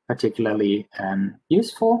particularly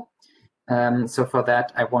useful. So for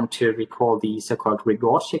that, I want to recall the so-called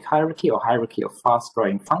Gregorczyk hierarchy, or hierarchy of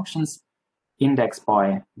fast-growing functions indexed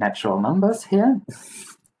by natural numbers here.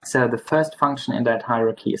 So the first function in that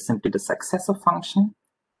hierarchy is simply the successor function.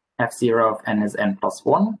 f0 of n is n plus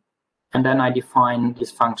 1. And then I define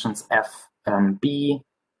these functions f, b,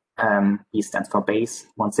 b stands for base.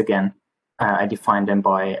 Once again, I define them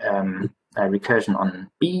by a recursion on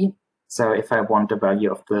b. So if I want the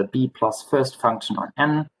value of the b plus first function on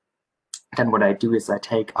n, then what I do is I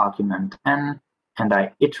take argument n and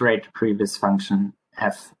I iterate the previous function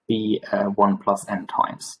fb 1 plus n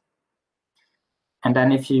times. And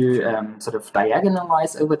then if you sort of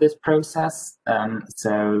diagonalize over this process,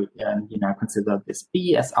 so you now consider this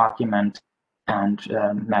b as argument and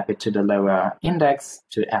map it to the lower index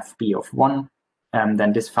to fb of 1,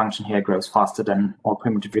 then this function here grows faster than all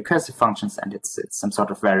primitive recursive functions, and it's some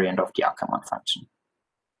sort of variant of the Ackermann function.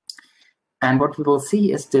 And what we will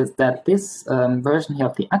see is that this version here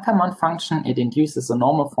of the Ackermann function, it induces a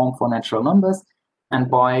normal form for natural numbers, and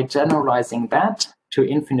by generalizing that to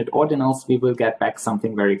infinite ordinals, we will get back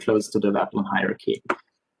something very close to the Veblen hierarchy.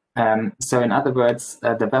 So in other words,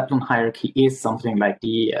 the Veblen hierarchy is something like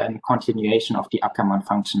the continuation of the Ackermann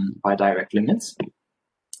function by direct limits.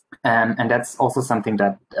 And that's also something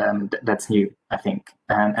that that's new, I think.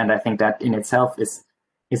 And I think that in itself is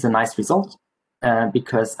a nice result,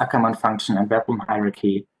 because Ackermann function and Veblen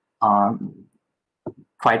hierarchy are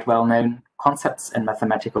quite well-known concepts in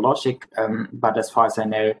mathematical logic, but as far as I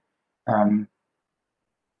know,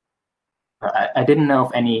 I didn't know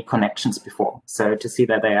of any connections before. So to see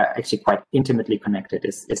that they are actually quite intimately connected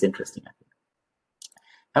is interesting, I think.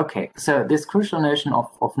 Okay, so this crucial notion of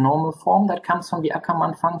normal form that comes from the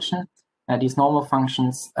Ackermann function, these normal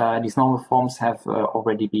functions, these normal forms have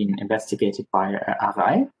already been investigated by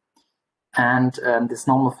Arai. And this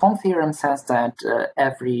normal form theorem says that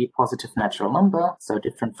every positive natural number, so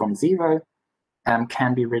different from 0,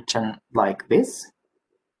 can be written like this,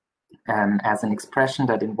 as an expression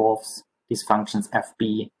that involves these functions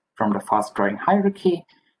fb from the fast-growing hierarchy,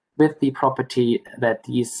 with the property that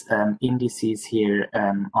these indices here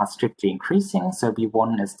are strictly increasing. So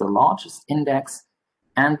b1 is the largest index,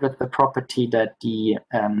 and with the property that the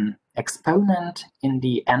exponent in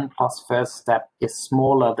the n plus first step is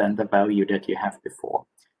smaller than the value that you have before.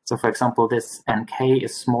 So for example, this nk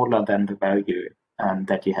is smaller than the value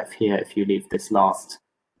that you have here if you leave this last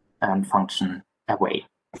function away.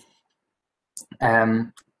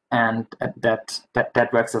 And that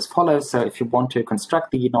works as follows. So if you want to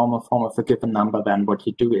construct the normal form of a given number, then what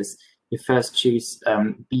you do is you first choose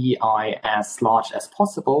bi as large as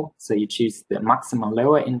possible. So you choose the maximum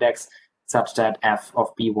lower index such that f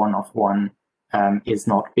of b1 of 1 is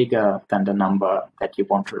not bigger than the number that you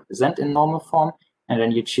want to represent in normal form. And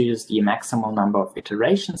then you choose the maximal number of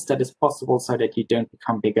iterations that is possible so that you don't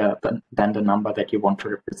become bigger than the number that you want to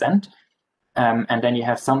represent. And then you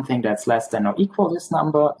have something that's less than or equal this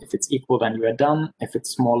number. If it's equal, then you are done. If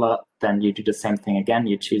it's smaller, then you do the same thing again.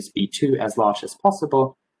 You choose b2 as large as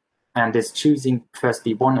possible. And this choosing first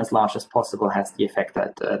b1 as large as possible has the effect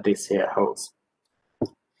that this here holds.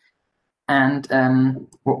 And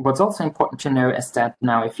what's also important to know is that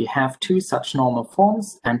now if you have two such normal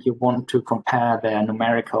forms and you want to compare their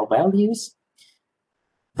numerical values,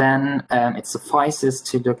 then it suffices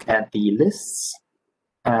to look at the lists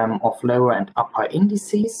of lower and upper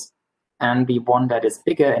indices, and the one that is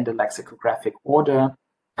bigger in the lexicographic order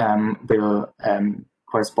will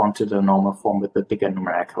correspond to the normal form with the bigger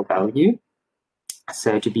numerical value.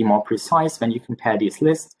 So to be more precise, when you compare these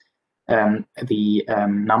lists, the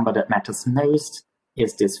number that matters most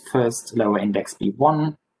is this first lower index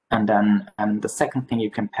b1, and then the second thing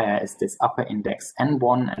you compare is this upper index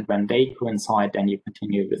n1, and when they coincide, then you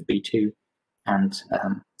continue with b2, and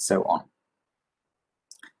so on.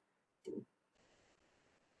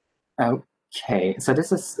 Okay, so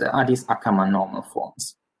this are these Ackermann normal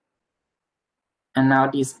forms. And now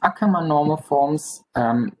these Ackermann normal forms,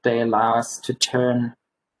 they allow us to turn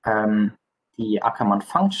the Ackermann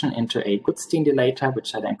function into a Goodstein dilator,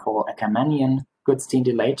 which I then call Ackermannian Goodstein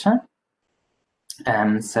dilator.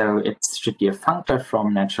 So it should be a functor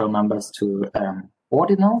from natural numbers to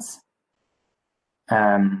ordinals.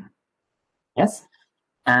 Yes.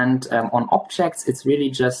 And on objects, it's really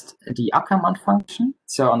just the Ackermann function.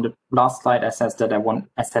 So on the last slide, I said that I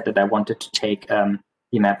wanted to take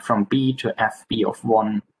the map from B to FB of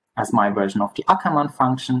 1 as my version of the Ackermann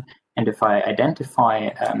function. And if I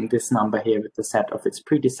identify this number here with the set of its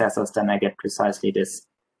predecessors, then I get precisely this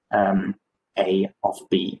A of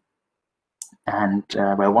B. And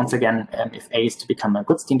well, once again, if A is to become a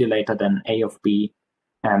Goodstein dilator, then A of B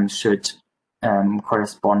should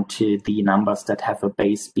correspond to the numbers that have a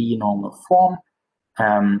base B normal form,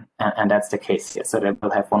 and that's the case here. So they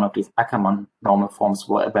will have one of these Ackermann normal forms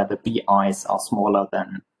where the BI's are smaller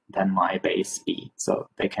than my base B, so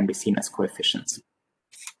they can be seen as coefficients.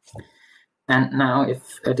 And now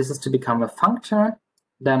if this is to become a functor,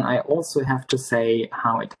 then I also have to say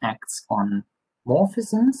how it acts on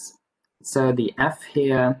morphisms. So the f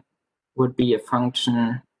here would be a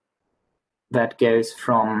function that goes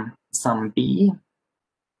from some b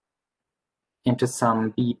into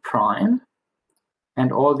some b prime,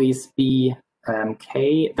 and all these b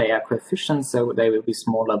k, they are coefficients, so they will be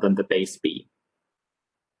smaller than the base b.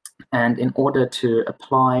 And in order to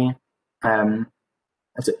apply,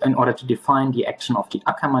 in order to define the action of the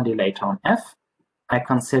Ackermann dilator on f, I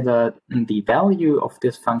consider the value of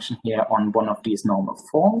this function here on one of these normal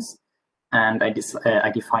forms, and I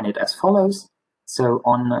define it as follows. So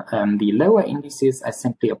on the lower indices, I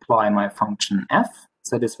simply apply my function f.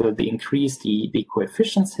 So this will increase the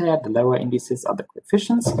coefficients here. The lower indices are the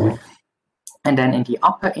coefficients. And then in the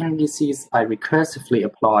upper indices, I recursively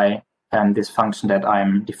apply this function that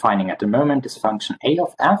I'm defining at the moment, this function a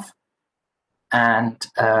of f. And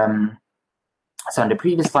so in the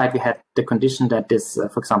previous slide, we had the condition that this,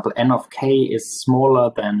 for example, n of k is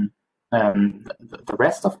smaller than the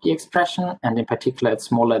rest of the expression, and in particular, it's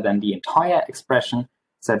smaller than the entire expression.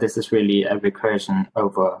 So this is really a recursion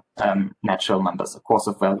over natural numbers, a course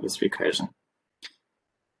of values recursion.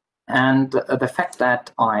 And the fact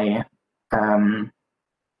that I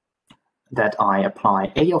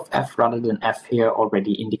apply a of f rather than f here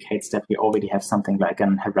already indicates that we already have something like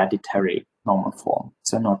an hereditary normal form.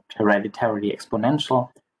 So not hereditarily exponential,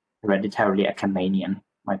 hereditarily Ackermannian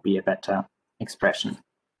might be a better expression.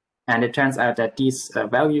 And it turns out that these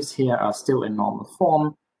values here are still in normal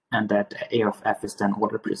form, and that a of f is then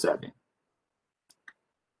order preserving.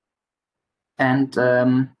 And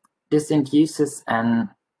this induces a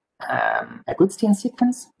Goodstein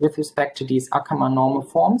sequence with respect to these Ackermann normal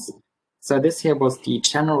forms. So this here was the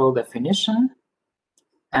general definition,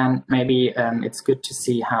 and maybe it's good to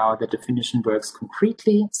see how the definition works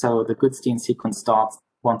concretely. So the Goodstein sequence starts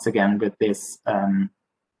once again with this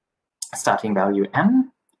starting value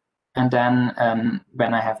m, and then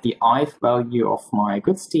when I have the ith value of my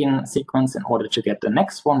Goodstein sequence, in order to get the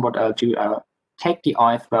next one, what I'll do, I'll take the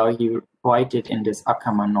ith value, write it in this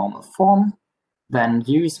Ackermann normal form, then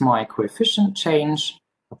use my coefficient change,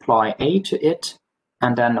 apply a to it,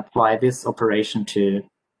 and then apply this operation to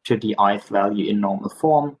the ith value in normal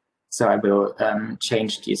form. So I will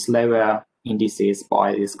change these lower indices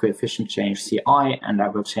by this coefficient change ci, and I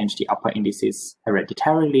will change the upper indices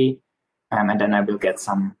hereditarily, and then I will get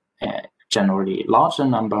some generally larger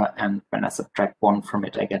number, and when I subtract 1 from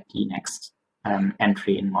it, I get the next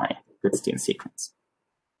entry in my Goodstein sequence.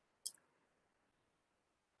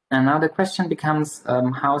 And now the question becomes,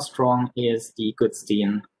 how strong is the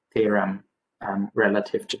Goodstein theorem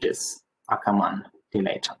relative to this Ackermann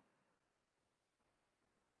dilator?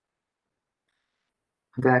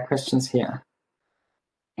 There are questions here.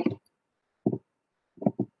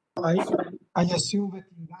 I assume that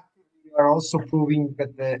in that you are also proving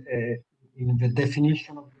that in the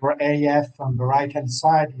definition of your AF on the right-hand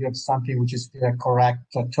side, you have something which is the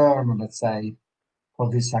correct term, let's say,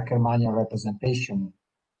 for this Ackermannian representation.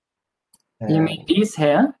 You mean these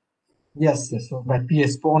here? Yes, so that the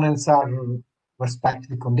exponents are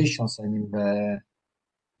respectively conditions. I mean, the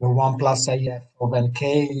 1 plus AF of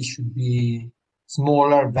nk should be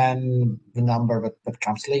smaller than the number that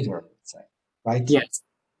comes later, let's say, right? Yes,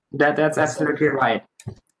 that's absolutely right.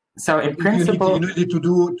 So in principle, you need to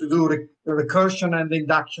do recursion and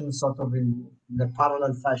induction sort of in the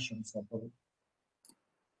parallel fashion, sort of.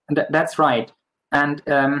 That's right. And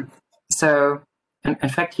so in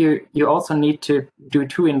fact, you also need to do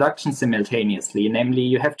 2 inductions simultaneously. Namely,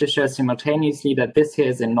 you have to show simultaneously that this here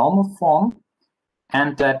is in normal form,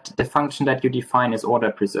 and that the function that you define is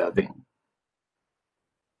order preserving.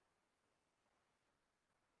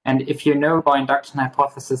 And if you know by induction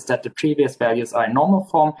hypothesis that the previous values are in normal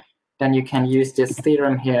form, then you can use this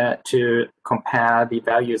theorem here to compare the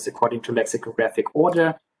values according to lexicographic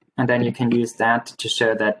order, and then you can use that to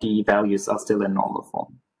show that the values are still in normal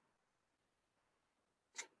form.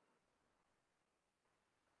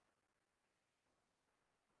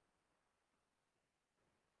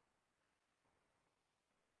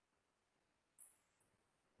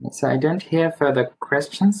 So I don't hear further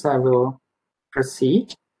questions, so I will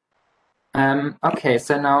proceed. Okay,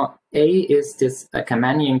 so now A is this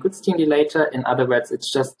Ackermannian Goodstein dilator. In other words,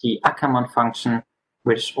 it's just the Ackermann function,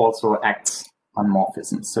 which also acts on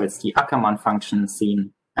morphisms. So it's the Ackermann function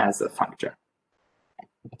seen as a functor.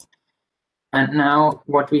 And now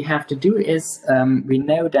what we have to do is, we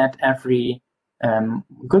know that every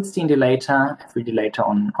Goodstein dilator, every dilator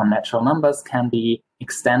on natural numbers, can be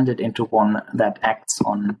extended into one that acts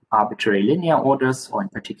on arbitrary linear orders, or in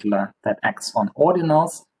particular that acts on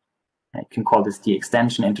ordinals. You can call this the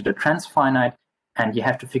extension into the transfinite, and you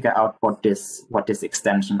have to figure out what this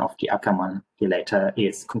extension of the Ackermann dilator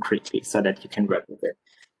is concretely, so that you can work with it.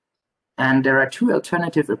 And there are 2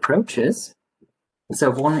 alternative approaches. So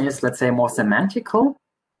one is, let's say, more semantical.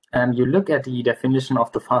 You look at the definition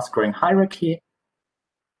of the fast-growing hierarchy,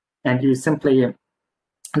 and you simply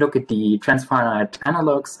look at the transfinite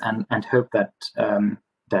analogs and hope that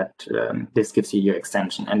this gives you your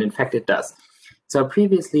extension. And in fact, it does. So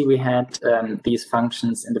previously we had these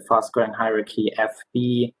functions in the fast-growing hierarchy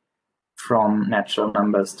fb from natural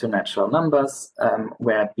numbers to natural numbers,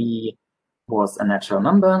 where b was a natural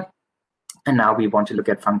number. And now we want to look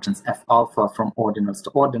at functions f alpha from ordinals to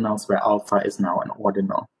ordinals, where alpha is now an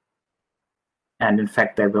ordinal. And in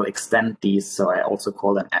fact, they will extend these, so I also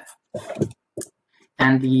call them f.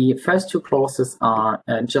 And the first two clauses are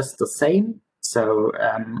just the same. So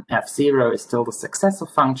f0 is still the successor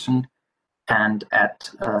function, and at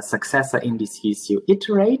successor indices you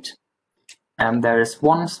iterate. And there is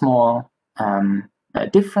one small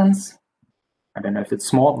difference. I don't know if it's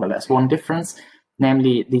small, but there's one difference.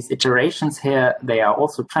 Namely, these iterations here, they are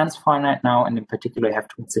also transfinite now, and in particular you have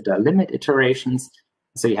to consider limit iterations.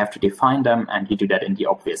 So you have to define them, and you do that in the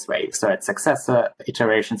obvious way. So at successor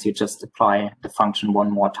iterations, you just apply the function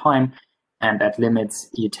one more time, and at limits,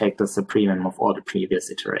 you take the supremum of all the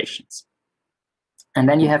previous iterations. And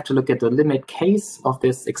then you have to look at the limit case of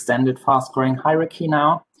this extended fast-growing hierarchy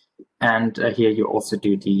now. And here you also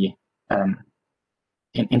do the,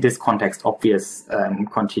 in this context, obvious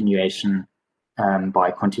continuation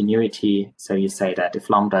by continuity. So you say that if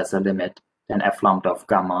lambda is a limit, then f lambda of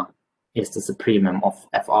gamma is the supremum of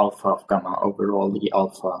f alpha of gamma over all the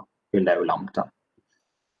alpha below lambda.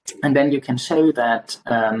 And then you can show that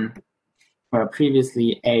where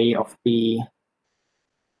previously a of b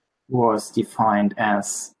was defined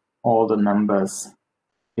as all the numbers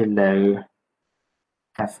below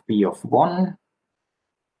fb of 1.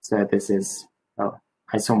 So this is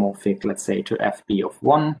isomorphic, let's say, to fb of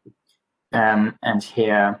 1. And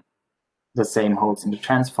here the same holds in the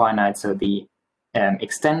transfinite. So the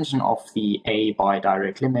extension of the a by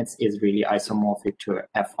direct limits is really isomorphic to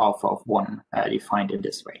f alpha of 1 defined in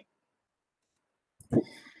this way.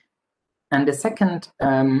 And the second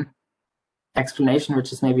explanation,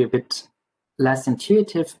 which is maybe a bit less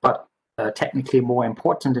intuitive, but technically more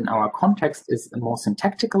important in our context, is a more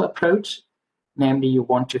syntactical approach. Namely, you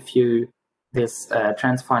want to view this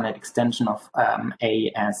transfinite extension of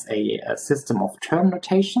A as a system of term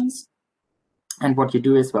notations. And what you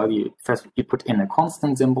do is, well, first you put in a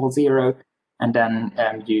constant symbol 0, and then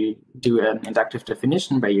you do an inductive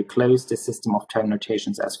definition where you close the system of term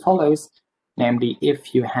notations as follows. Namely,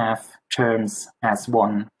 if you have terms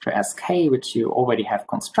S1 to Sk, which you already have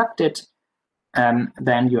constructed,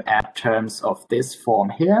 then you add terms of this form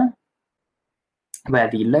here, where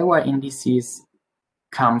the lower indices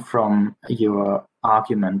come from your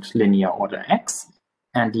argument linear order x,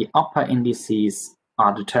 and the upper indices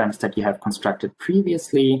are the terms that you have constructed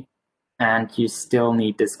previously, and you still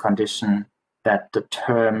need this condition that the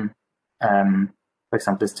term, for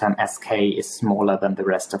example, this term sk is smaller than the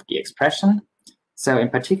rest of the expression. So in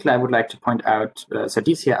particular, I would like to point out, so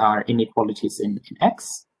these here are inequalities in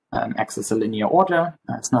x. X is a linear order.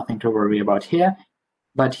 It's nothing to worry about here.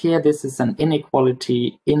 But here, this is an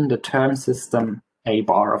inequality in the term system a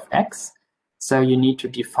bar of x. So you need to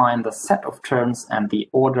define the set of terms and the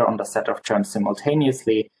order on the set of terms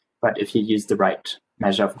simultaneously. But if you use the right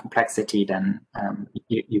measure of complexity, then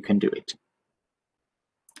you can do it.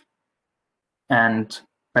 And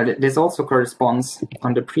this also corresponds,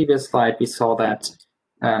 on the previous slide, we saw that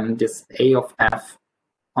this a of f,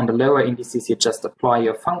 on the lower indices, you just apply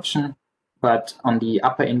your function, but on the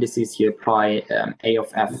upper indices, you apply a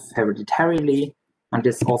of f hereditarily. And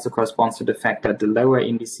this also corresponds to the fact that the lower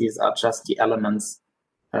indices are just the elements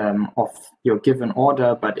of your given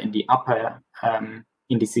order, but in the upper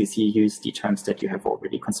indices, you use the terms that you have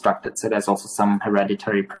already constructed. So there's also some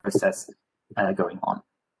hereditary process going on.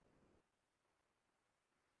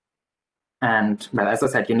 And well, as I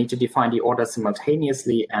said, you need to define the order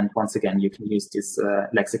simultaneously. And once again, you can use this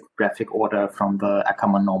lexicographic order from the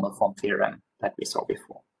Ackermann normal form theorem that we saw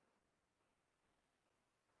before.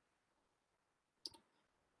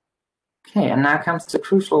 Okay, and now comes the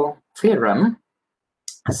crucial theorem.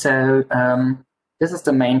 So this is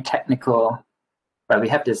the main technical, well, we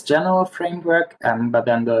have this general framework, but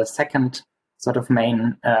then the second sort of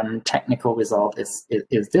main technical result is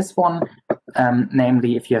this one.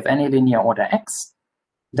 Namely, if you have any linear order x,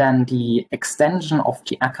 then the extension of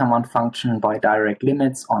the Ackermann function by direct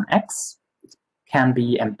limits on x can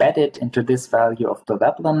be embedded into this value of the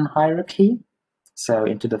Veblen hierarchy, so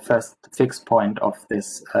into the first fixed point of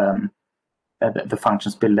this, the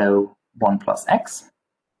functions below 1 plus x.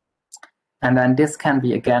 And then this can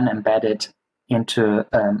be again embedded into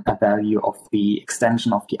a value of the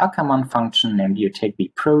extension of the Ackermann function, namely you take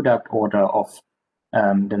the product order of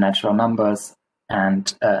the natural numbers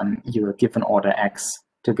and your given order x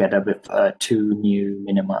together with two new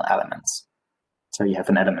minimal elements. So you have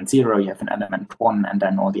an element 0, you have an element 1, and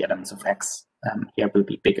then all the elements of x here will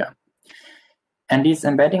be bigger. And these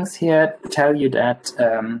embeddings here tell you that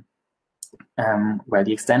where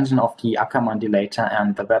the extension of the Ackermann dilator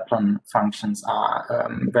and the Veblen functions are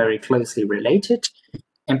very closely related.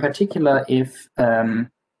 In particular, if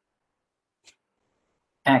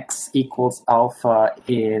x equals alpha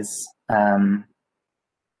is an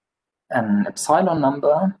epsilon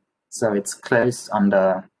number, so it's closed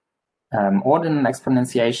under ordinal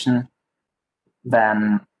exponentiation,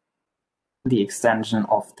 then the extension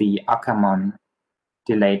of the Ackermann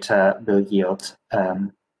dilator will yield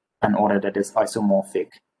an order that is isomorphic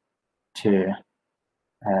to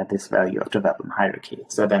this value of the Veblen hierarchy.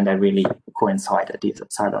 So then they really coincide at these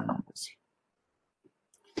epsilon numbers.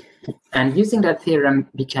 And using that theorem,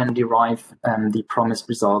 we can derive the promised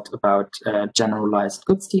result about generalized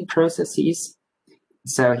Goodstein processes.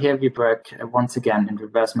 So here we work once again in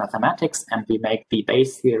reverse mathematics, and we make the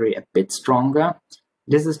base theory a bit stronger.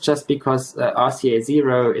 This is just because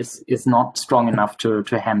RCA0 is not strong enough to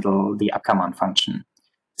handle the Ackermann function.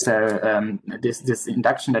 So this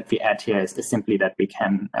induction that we add here is simply that we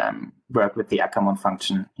can work with the Ackermann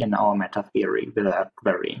function in our meta theory without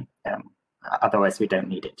worrying. Otherwise, we don't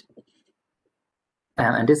need it.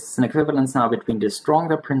 And this is an equivalence now between the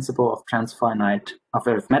stronger principle of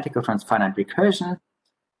arithmetical transfinite recursion,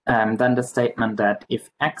 than the statement that if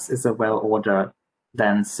X is a well order,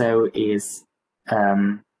 then so is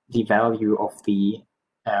the value of the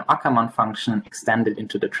Ackermann function extended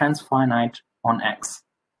into the transfinite on X.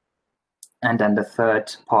 And then the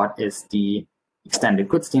third part is the extended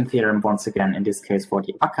Goodstein theorem, once again, in this case for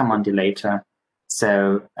the Ackermann dilator.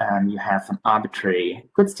 So you have an arbitrary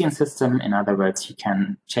Goodstein system. In other words, you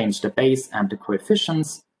can change the base and the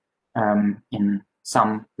coefficients in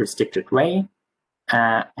some restricted way.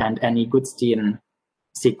 And any Goodstein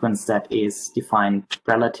sequence that is defined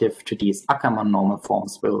relative to these Ackermann normal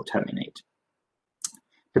forms will terminate.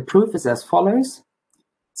 The proof is as follows.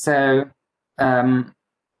 So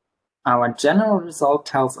our general result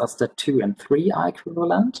tells us that 2 and 3 are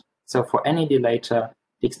equivalent. So for any dilator,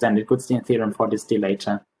 the extended Goodstein theorem for this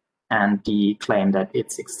dilator and the claim that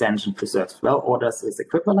its extension preserves well orders is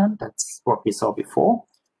equivalent. That's what we saw before.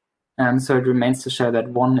 So it remains to show that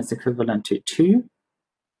 1 is equivalent to 2.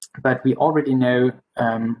 But we already know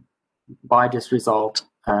by this result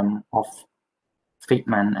of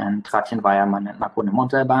Friedman and Ratjen-Weiermann and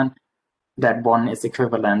Marconi-Montalban that 1 is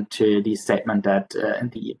equivalent to the statement that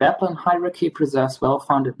the Veblen hierarchy preserves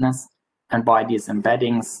well-foundedness. And by these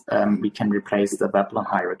embeddings, we can replace the Veblen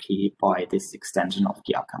hierarchy by this extension of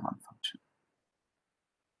the Ackermann function.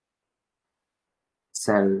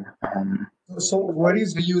 So what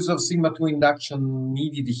is the use of sigma-2 induction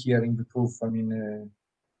needed here in the proof? I mean,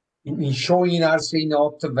 in showing in RCA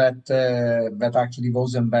not that actually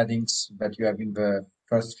those embeddings that you have in the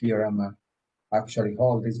first theorem actually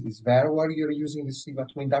hold, is there where you're using the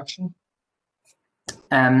sigma-2 induction?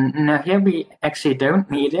 No, here we actually don't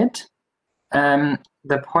need it.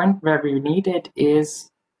 The point where we need it is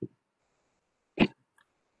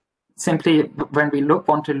simply when we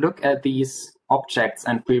want to look at these objects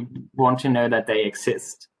and we want to know that they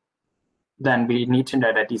exist, then we need to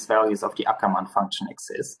know that these values of the Ackermann function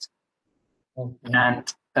exist. Okay.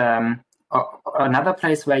 And another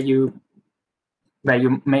place where you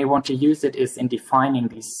may want to use it is in defining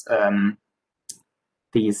these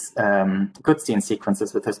Goodstein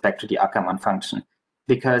sequences with respect to the Ackermann function.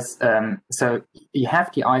 Because so you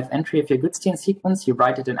have the ith entry of your Goodstein sequence, you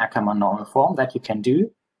write it in Ackermann normal form, that you can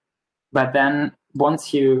do. But then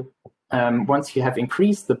once you have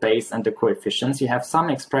increased the base and the coefficients, you have some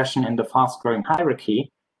expression in the fast-growing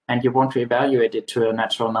hierarchy, and you want to evaluate it to a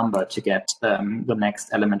natural number to get the next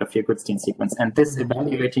element of your Goodstein sequence. And this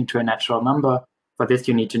evaluating to a natural number, for this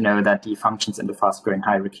you need to know that the functions in the fast-growing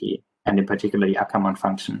hierarchy, and in particular the Ackermann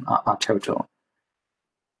function, are total.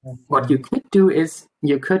 What you could do is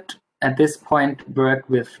you could, at this point, work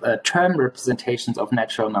with term representations of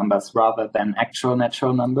natural numbers rather than actual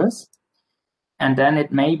natural numbers. And then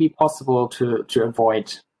it may be possible to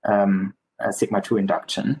avoid a sigma-2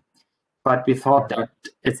 induction. But we thought that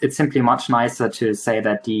it's simply much nicer to say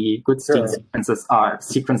that the Goodstein sequences are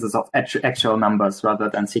sequences of actual numbers rather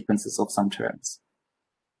than sequences of some terms.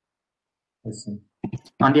 I see.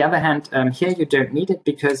 On the other hand, here you don't need it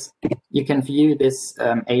because you can view this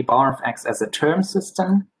A bar of X as a term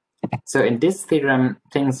system. So in this theorem,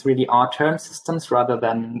 things really are term systems rather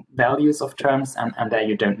than values of terms, and there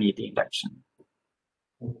you don't need the induction.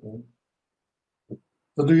 Okay.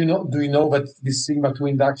 So do you know that this sigma-2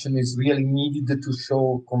 induction is really needed to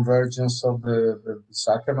show convergence of the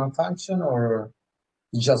Ackermann function, or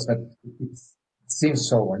just that it seems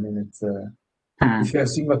so? I mean, it's if you have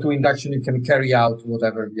sigma-2 induction, you can carry out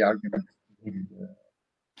whatever the argument is.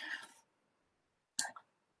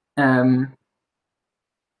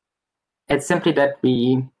 It's simply that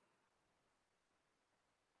we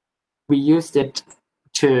used it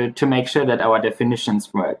to make sure that our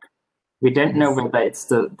definitions work. We don't know whether it's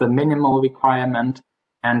the minimal requirement,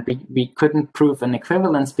 And we couldn't prove an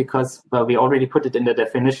equivalence because, well, we already put it in the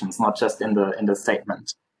definitions, not just in the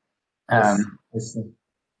statement. I see.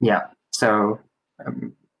 Yeah, so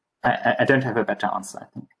I don't have a better answer, I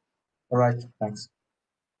think. All right, thanks.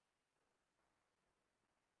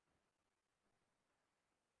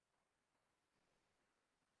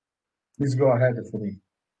 Please go ahead for me.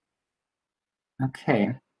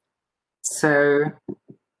 Okay, so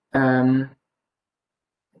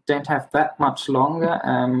don't have that much longer.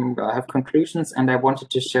 I have conclusions, and I wanted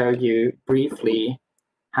to show you briefly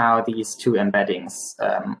how these two embeddings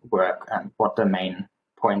work and what the main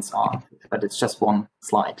points are, but it's just one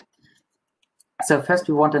slide. So first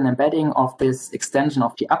we want an embedding of this extension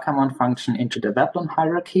of the Ackermann function into the Veblen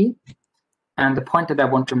hierarchy. And the point that I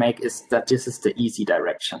want to make is that this is the easy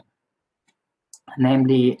direction.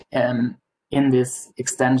 Namely, in this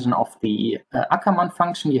extension of the Ackermann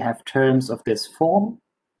function, you have terms of this form.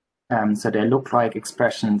 So they look like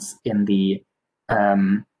expressions in the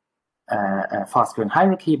fast-growing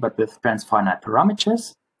hierarchy, but with transfinite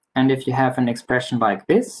parameters. And if you have an expression like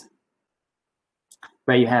this,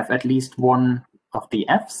 where you have at least one of the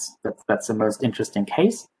f's, that's the most interesting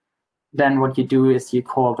case, then what you do is you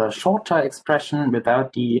call the shorter expression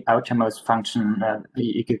without the outermost function,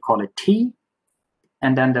 you could call it t,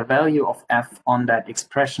 and then the value of f on that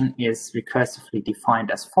expression is recursively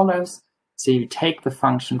defined as follows. So you take the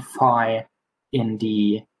function phi in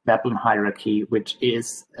the Veblen hierarchy, which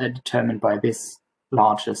is determined by this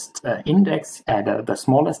largest index, the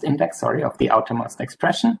smallest index, of the outermost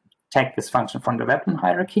expression. Take this function from the Veblen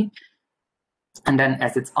hierarchy. And then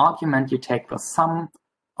as its argument, you take the sum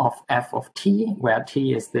of f of t, where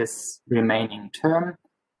t is this remaining term,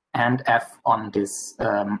 and f on this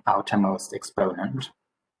outermost exponent.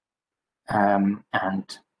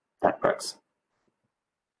 And that works.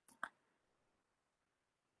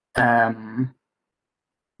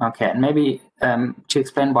 Okay, and maybe to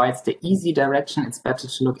explain why it's the easy direction, it's better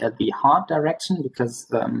to look at the hard direction because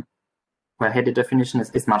well, here the definition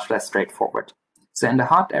is much less straightforward. So in the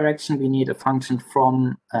hard direction, we need a function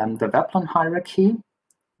from the Veblen hierarchy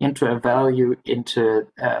into a value into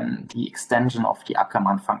the extension of the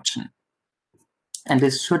Ackermann function. And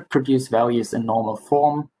this should produce values in normal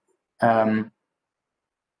form,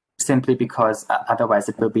 simply because otherwise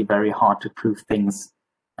it will be very hard to prove things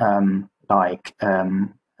like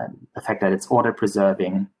the fact that it's order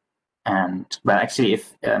preserving. And well, actually,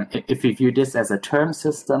 if we view this as a term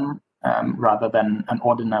system rather than an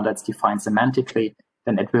ordinal that's defined semantically,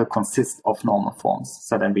 then it will consist of normal forms.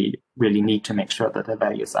 So then we really need to make sure that the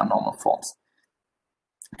values are normal forms.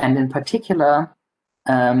 And in particular,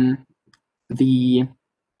 so in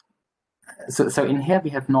here we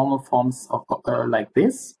have normal forms of like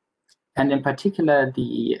this. And in particular,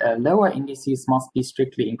 the lower indices must be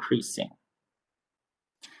strictly increasing.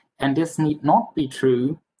 And this need not be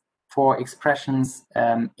true for expressions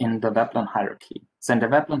in the Veblen hierarchy. So in the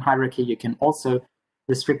Veblen hierarchy, you can also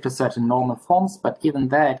restrict to certain normal forms, but even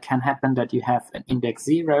there it can happen that you have an index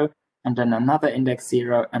 0 and then another index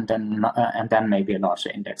 0 and then maybe a larger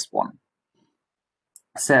index 1.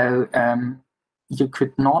 So you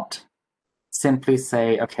could not simply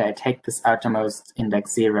say, okay, I take this outermost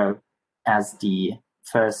index 0 as the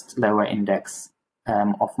first lower index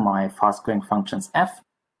of my fast-growing functions f,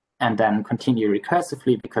 and then continue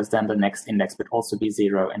recursively, because then the next index would also be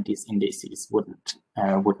 0 and these indices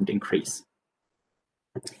wouldn't increase.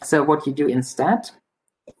 So what you do instead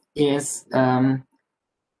is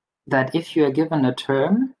that if you are given a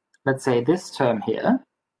term, let's say this term here,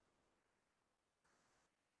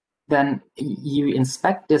 then you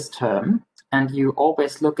inspect this term and you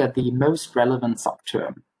always look at the most relevant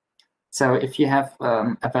subterm. So if you have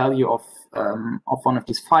a value of one of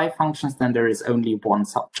these phi functions, then there is only one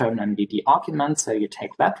subterm, namely the argument, so you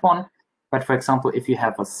take that one. But for example, if you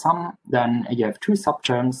have a sum, then you have two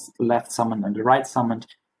subterms, the left summand and the right summand,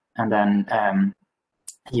 and then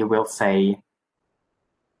you will say,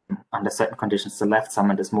 under certain conditions, the left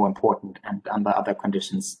summand is more important, and under other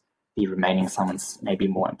conditions, the remaining summands may be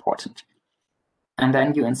more important. And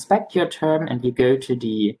then you inspect your term and you go to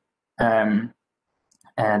the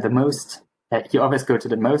you always go to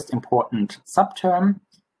the most important subterm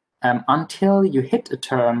until you hit a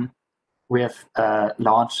term with a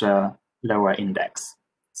larger lower index.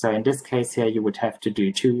 So in this case here, you would have to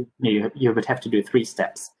do three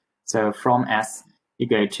steps. So from S, you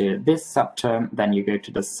go to this subterm, then you go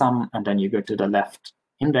to the sum, and then you go to the left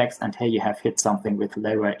index, and here you have hit something with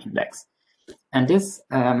lower index. And this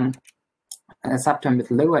subterm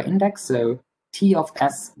with lower index, so T of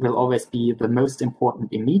S will always be the most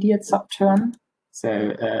important immediate subterm.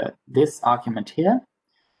 So this argument here.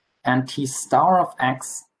 and T star of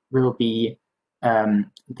X will be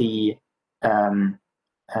the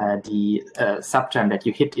subterm that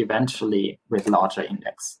you hit eventually with larger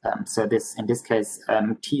index. So this, in this case,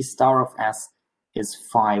 T star of S is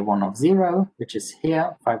phi 1 of 0, which is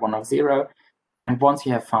here, phi 1 of 0. And once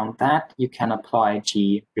you have found that, you can apply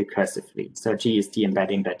G recursively. So G is the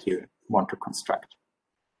embedding that you want to construct.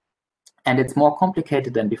 And it's more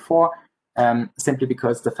complicated than before, simply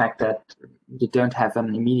because the fact that you don't have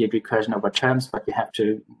an immediate recursion over terms, but you have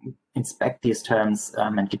to inspect these terms,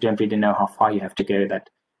 and you don't really know how far you have to go. That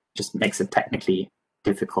just makes it technically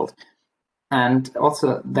difficult. And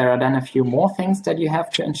also, there are then a few more things that you have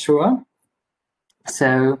to ensure.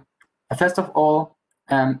 So first of all,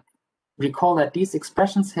 recall that these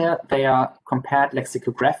expressions here, they are compared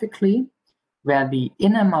lexicographically, where the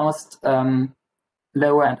innermost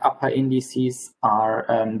lower and upper indices are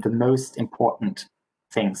the most important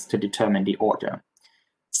things to determine the order.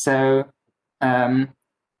 So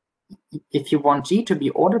if you want G to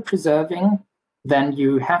be order preserving, then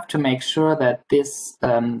you have to make sure that this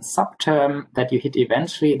subterm that you hit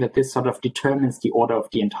eventually, that this sort of determines the order of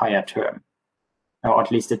the entire term, or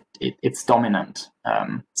at least it's dominant.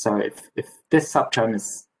 So if this subterm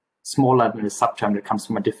is smaller than the subterm that comes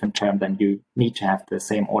from a different term, then you need to have the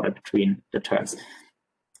same order between the terms.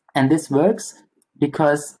 And this works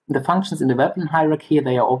because the functions in the Veblen hierarchy,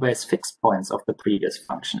 they are always fixed points of the previous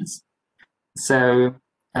functions. So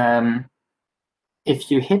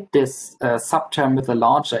if you hit this subterm with a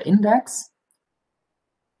larger index,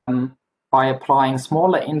 by applying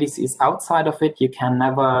smaller indices outside of it, you can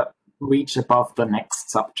never reach above the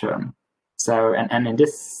next subterm. So, and in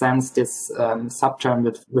this sense, this subterm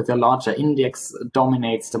with a larger index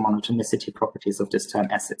dominates the monotonicity properties of this term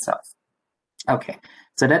S itself. Okay,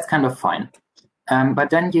 so that's kind of fine. But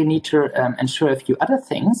then you need to ensure a few other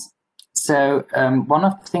things. So one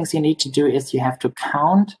of the things you need to do is you have to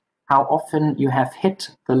count how often you have hit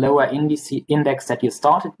the lower index that you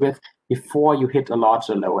started with before you hit a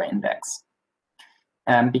larger lower index.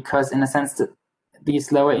 Because in a sense, that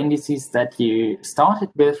these lower indices that you started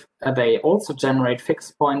with, they also generate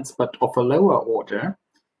fixed points, but of a lower order.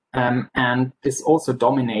 And this also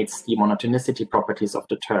dominates the monotonicity properties of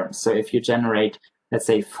the term. So if you generate, let's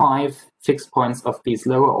say, 5 fixed points of these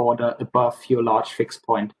lower order above your large fixed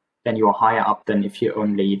point, then you're higher up than if you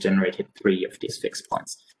only generated 3 of these fixed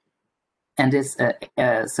points. And this,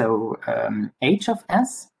 H of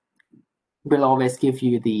S will always give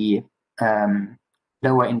you the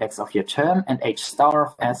lower index of your term, and H star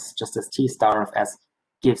of S, just as T star of S,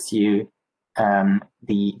 gives you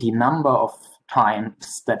the number of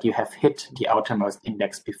times that you have hit the outermost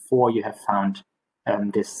index before you have found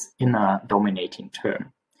this inner dominating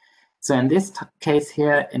term. So in this case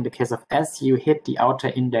here, in the case of S, you hit the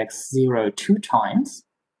outer index 0 2 times.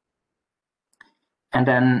 And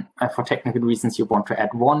then for technical reasons, you want to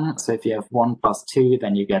add 1. So if you have 1 plus 2,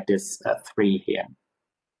 then you get this 3 here.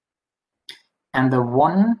 And the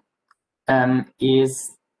 1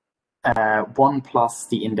 is 1 plus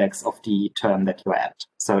the index of the term that you add.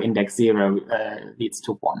 So index 0 leads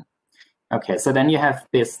to 1. Okay, so then you have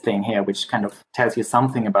this thing here, which kind of tells you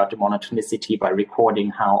something about the monotonicity by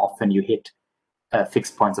recording how often you hit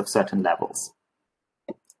fixed points of certain levels.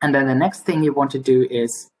 And then the next thing you want to do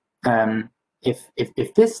is,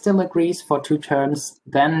 if this still agrees for 2 terms,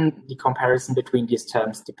 then the comparison between these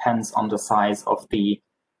terms depends on the size of the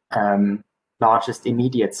largest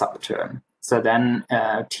immediate subterm. So then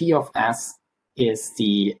T of S is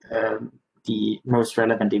the most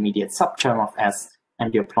relevant immediate subterm of S,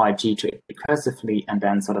 and you apply G to it recursively, and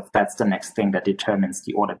then sort of that's the next thing that determines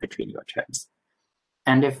the order between your terms.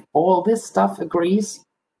 And if all this stuff agrees,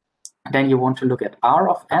 then you want to look at R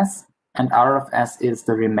of S, and R of S is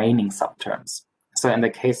the remaining subterms. So in the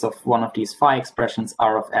case of one of these phi expressions,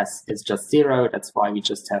 R of S is just 0. That's why we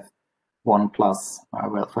just have 1 plus,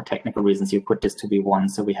 well, for technical reasons, you put this to be 1.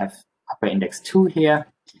 So we have upper index 2 here.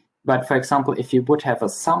 But for example, if you would have a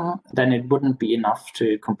sum, then it wouldn't be enough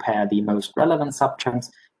to compare the most relevant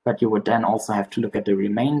subterms, but you would then also have to look at the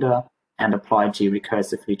remainder and apply G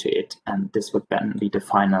recursively to it. And this would then be the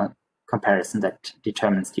final comparison that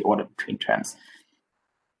determines the order between terms.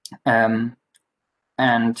 And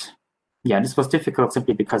yeah, this was difficult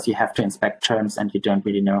simply because you have to inspect terms and you don't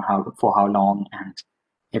really know for how long, and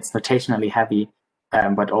it's notationally heavy,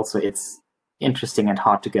 but also it's interesting and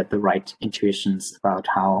hard to get the right intuitions about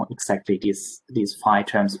how exactly these phi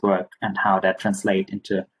terms work and how that translate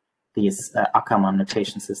into these Ackermann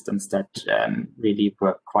notation systems that really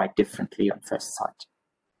work quite differently on first sight.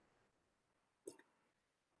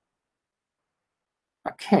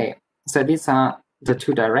 Okay, so these are the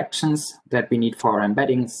two directions that we need for our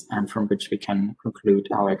embeddings and from which we can conclude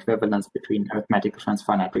our equivalence between arithmetical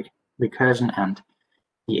transfinite recursion and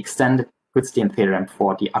the extended Goodstein theorem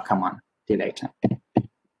for the Ackermann dilator.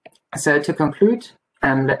 So to conclude,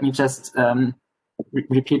 let me just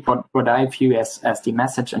repeat what I view as the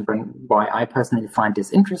message and why I personally find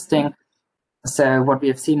this interesting. So what we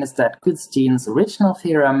have seen is that Goodstein's original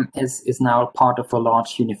theorem is now part of a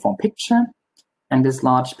large uniform picture. And this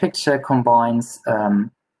large picture combines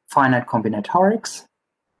finite combinatorics,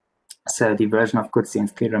 so the version of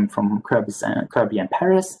Goodstein's theorem from Kirby and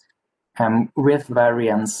Paris, with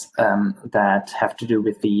variants that have to do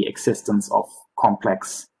with the existence of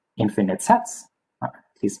complex infinite sets,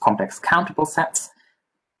 these complex countable sets.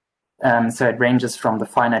 So it ranges from the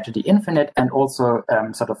finite to the infinite, and also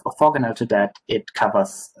sort of orthogonal to that, it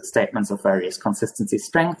covers statements of various consistency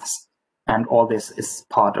strengths. And all this is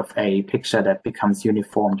part of a picture that becomes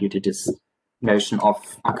uniform due to this notion of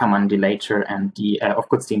Ackermann dilator and the of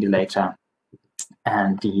Goodstein dilator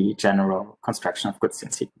and the general construction of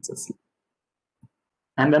Goodstein sequences.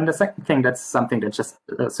 And then the second thing, that's something that just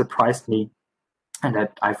surprised me and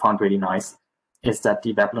that I found really nice, is that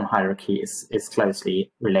the Veblen hierarchy is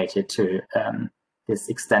closely related to this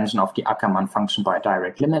extension of the Ackermann function by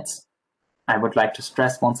direct limits. I would like to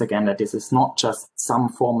stress once again that this is not just some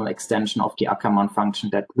formal extension of the Ackermann function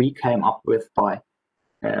that we came up with by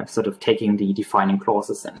sort of taking the defining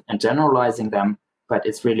clauses and generalizing them, but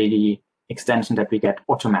it's really the extension that we get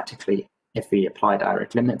automatically if we apply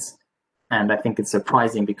direct limits. And I think it's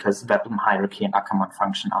surprising because Veblen hierarchy and Ackermann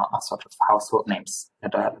function are sort of household names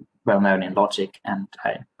that are well known in logic, and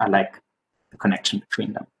I like the connection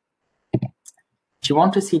between them. If you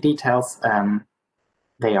want to see details,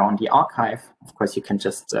 they are on the archive. Of course, you can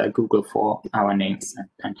just Google for our names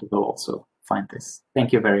and you will also find this.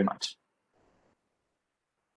 Thank you very much.